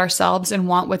care about ourselves and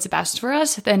want what's best for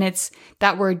us, then it's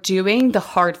that we're doing the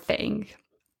hard thing,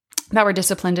 that we're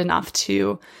disciplined enough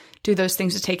to do those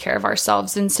things to take care of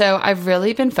ourselves. And so I've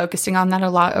really been focusing on that a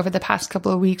lot over the past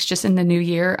couple of weeks, just in the new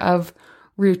year of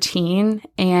routine.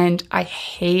 And I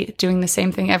hate doing the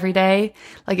same thing every day.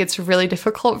 Like it's really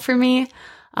difficult for me.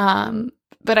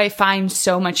 But I find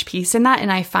so much peace in that.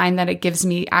 And I find that it gives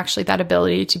me actually that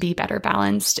ability to be better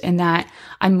balanced and that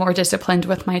I'm more disciplined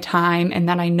with my time and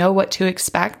that I know what to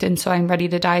expect. And so I'm ready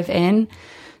to dive in.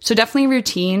 So definitely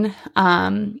routine.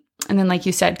 And then, like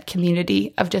you said,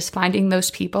 community of just finding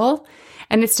those people.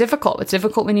 And it's difficult. It's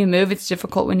difficult when you move. It's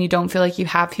difficult when you don't feel like you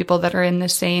have people that are in the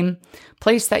same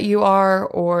place that you are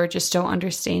or just don't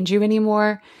understand you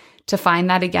anymore. To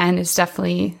find that again is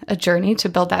definitely a journey to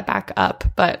build that back up.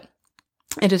 But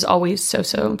it is always so,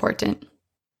 so important.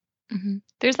 Mm-hmm.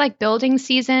 There's like building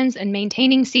seasons and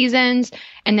maintaining seasons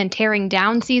and then tearing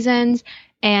down seasons.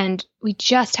 And we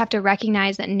just have to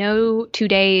recognize that no 2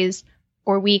 days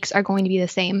or weeks are going to be the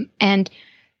same. And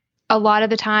a lot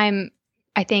of the time,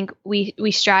 I think we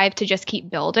strive to just keep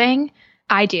building.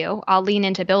 I do. I'll lean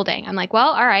into building. I'm like, well,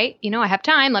 all right, I have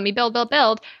time. Let me build.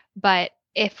 But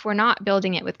if we're not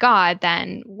building it with God,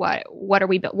 then what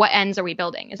ends are we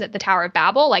building? Is it the Tower of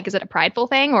Babel? Like, is it a prideful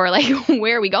thing, or like,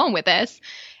 where are we going with this?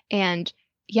 And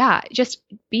yeah, it's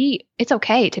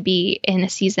okay to be in a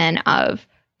season of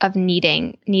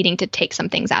needing to take some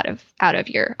things off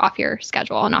your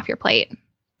schedule and off your plate.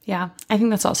 Yeah. I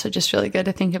think that's also just really good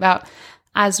to think about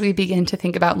as we begin to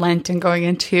think about Lent and going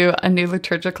into a new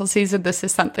liturgical season. This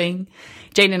is something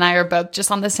Jane and I are both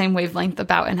just on the same wavelength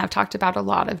about and have talked about a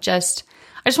lot of just,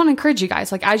 I just want to encourage you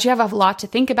guys, like, as you have a lot to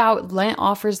think about, Lent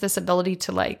offers this ability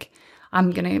to like,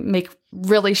 I'm going to make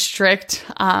really strict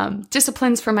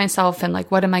disciplines for myself. And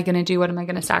like, what am I going to do? What am I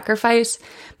going to sacrifice?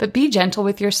 But be gentle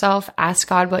with yourself. Ask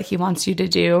God what he wants you to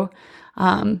do.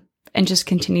 And just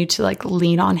continue to like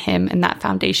lean on him and that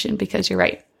foundation, because you're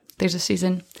right. There's a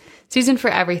season for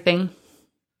everything.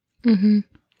 Mm-hmm.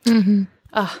 Mm-hmm.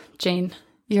 Oh, Jane,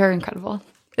 you're incredible.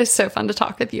 It's so fun to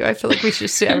talk with you. I feel like we should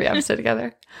just do every episode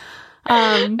together.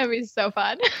 That'd be so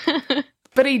fun.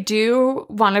 But I do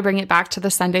want to bring it back to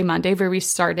the Sunday Monday where we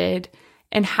started.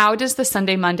 And how does the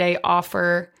Sunday Monday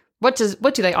offer, what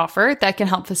do they offer that can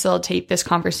help facilitate this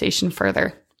conversation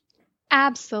further?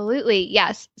 Absolutely.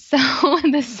 Yes. So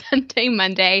the Sunday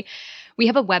Monday, we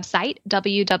have a website,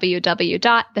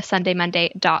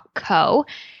 www.thesundaymonday.co.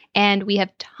 And we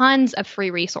have tons of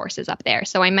free resources up there.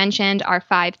 So I mentioned our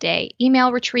 5-day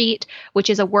email retreat, which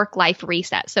is a work-life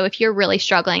reset. So if you're really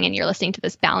struggling and you're listening to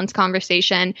this balance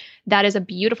conversation, that is a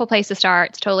beautiful place to start.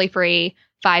 It's totally free,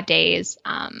 5 days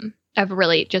of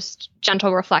really just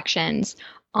gentle reflections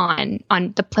on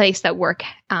the place that work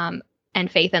and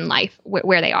faith and life,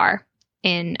 where they are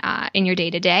in your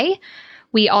day-to-day.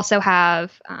 We also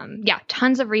have,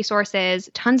 tons of resources,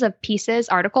 tons of pieces,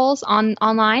 articles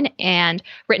online and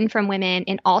written from women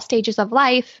in all stages of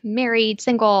life, married,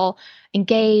 single,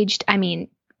 engaged. I mean,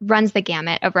 runs the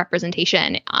gamut of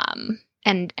representation,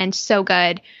 and so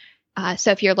good.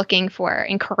 So if you're looking for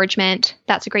encouragement,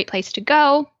 that's a great place to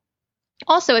go.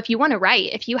 Also, if you want to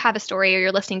write, if you have a story or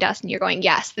you're listening to us and you're going,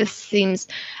 yes,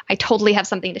 I totally have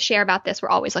something to share about this. We're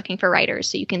always looking for writers.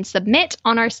 So you can submit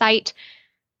on our site.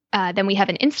 Then we have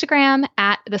an Instagram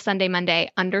at @TheSundayMonday_,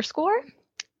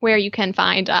 where you can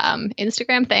find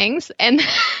Instagram things. And then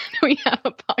we have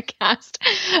a podcast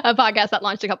that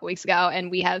launched a couple weeks ago, and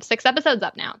we have 6 episodes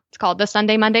up now. It's called The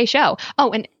Sunday Monday Show.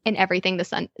 Oh, and everything,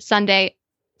 Sunday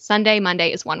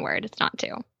Monday is one word. It's not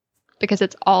 2, because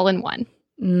it's all in one.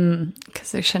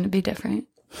 Because they shouldn't be different.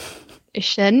 It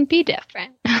shouldn't be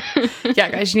different. Yeah,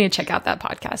 guys, you need to check out that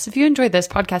podcast. If you enjoyed this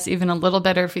podcast even a little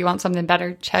bit, or if you want something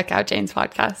better, check out Jane's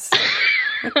podcast.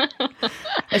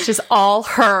 It's just all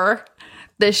her,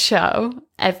 this show,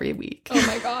 every week. Oh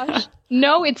my gosh.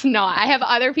 No, it's not. I have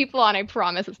other people on. I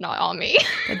promise it's not all me.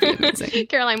 That'd be amazing.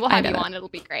 Caroline, we'll have you on. It'll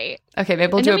be great. Okay,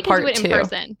 maybe we'll do a part 2. And then we can do it in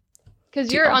person.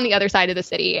 Because you're on the other side of the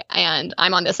city, and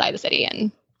I'm on this side of the city,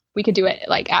 and we could do it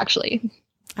like actually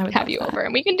I would have you over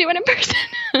and we can do it in person.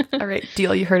 All right,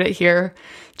 deal. You heard it here.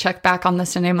 Check back on the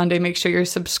Sunday Monday. Make sure you're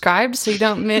subscribed so you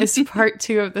don't miss part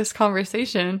 2 of this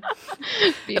conversation.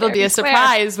 It'll be a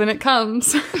surprise when it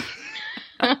comes.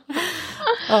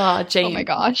 Oh, Jane. Oh my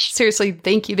gosh. Seriously,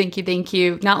 thank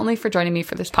you. Not only for joining me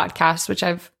for this podcast, which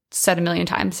I've said a million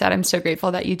times that I'm so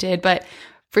grateful that you did, but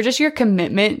for just your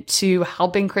commitment to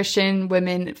helping Christian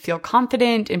women feel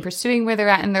confident in pursuing where they're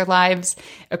at in their lives,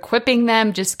 equipping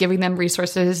them, just giving them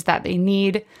resources that they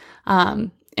need,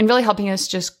 and really helping us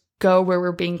just go where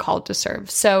we're being called to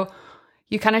serve. So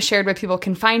you kind of shared where people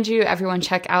can find you. Everyone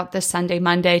check out the Sunday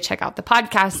Monday, check out the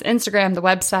podcast, Instagram, the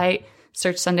website,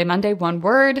 search Sunday Monday, one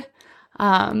word.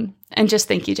 And just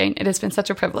thank you, Jane. It has been such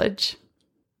a privilege.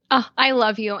 Oh, I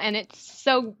love you. And it's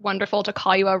so wonderful to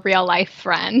call you a real life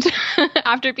friend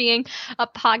after being a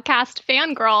podcast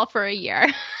fangirl for a year.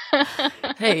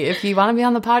 Hey, if you want to be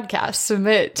on the podcast,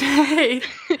 submit an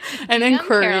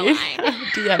inquiry.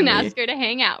 DM and me. Ask her to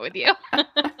hang out with you.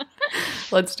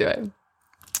 Let's do it.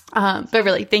 But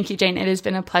really, thank you, Jane. It has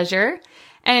been a pleasure.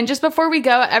 And just before we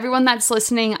go, everyone that's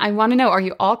listening, I want to know, are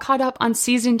you all caught up on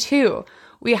season 2?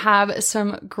 We have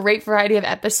some great variety of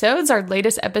episodes. Our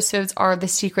latest episodes are The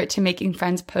Secret to Making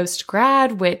Friends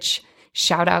Post-Grad, which,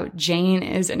 shout out, Jane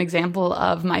is an example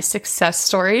of my success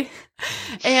story.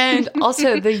 And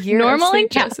also The Year Normal of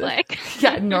St. and Catholic. Joseph.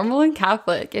 Yeah, Normal and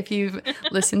Catholic. If you've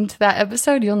listened to that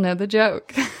episode, you'll know the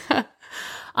joke.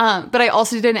 But I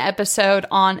also did an episode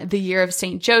on the Year of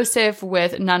St. Joseph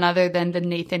with none other than the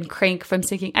Nathan Crank from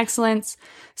Seeking Excellence.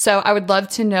 So I would love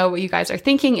to know what you guys are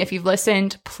thinking. If you've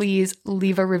listened, please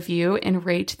leave a review and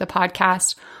rate the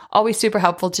podcast. Always super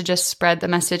helpful to just spread the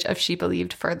message of She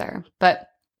Believed further. But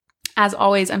as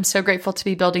always, I'm so grateful to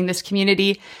be building this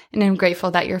community, and I'm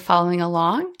grateful that you're following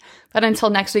along. But until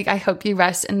next week, I hope you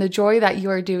rest in the joy that you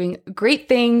are doing great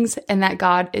things and that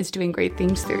God is doing great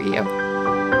things through you.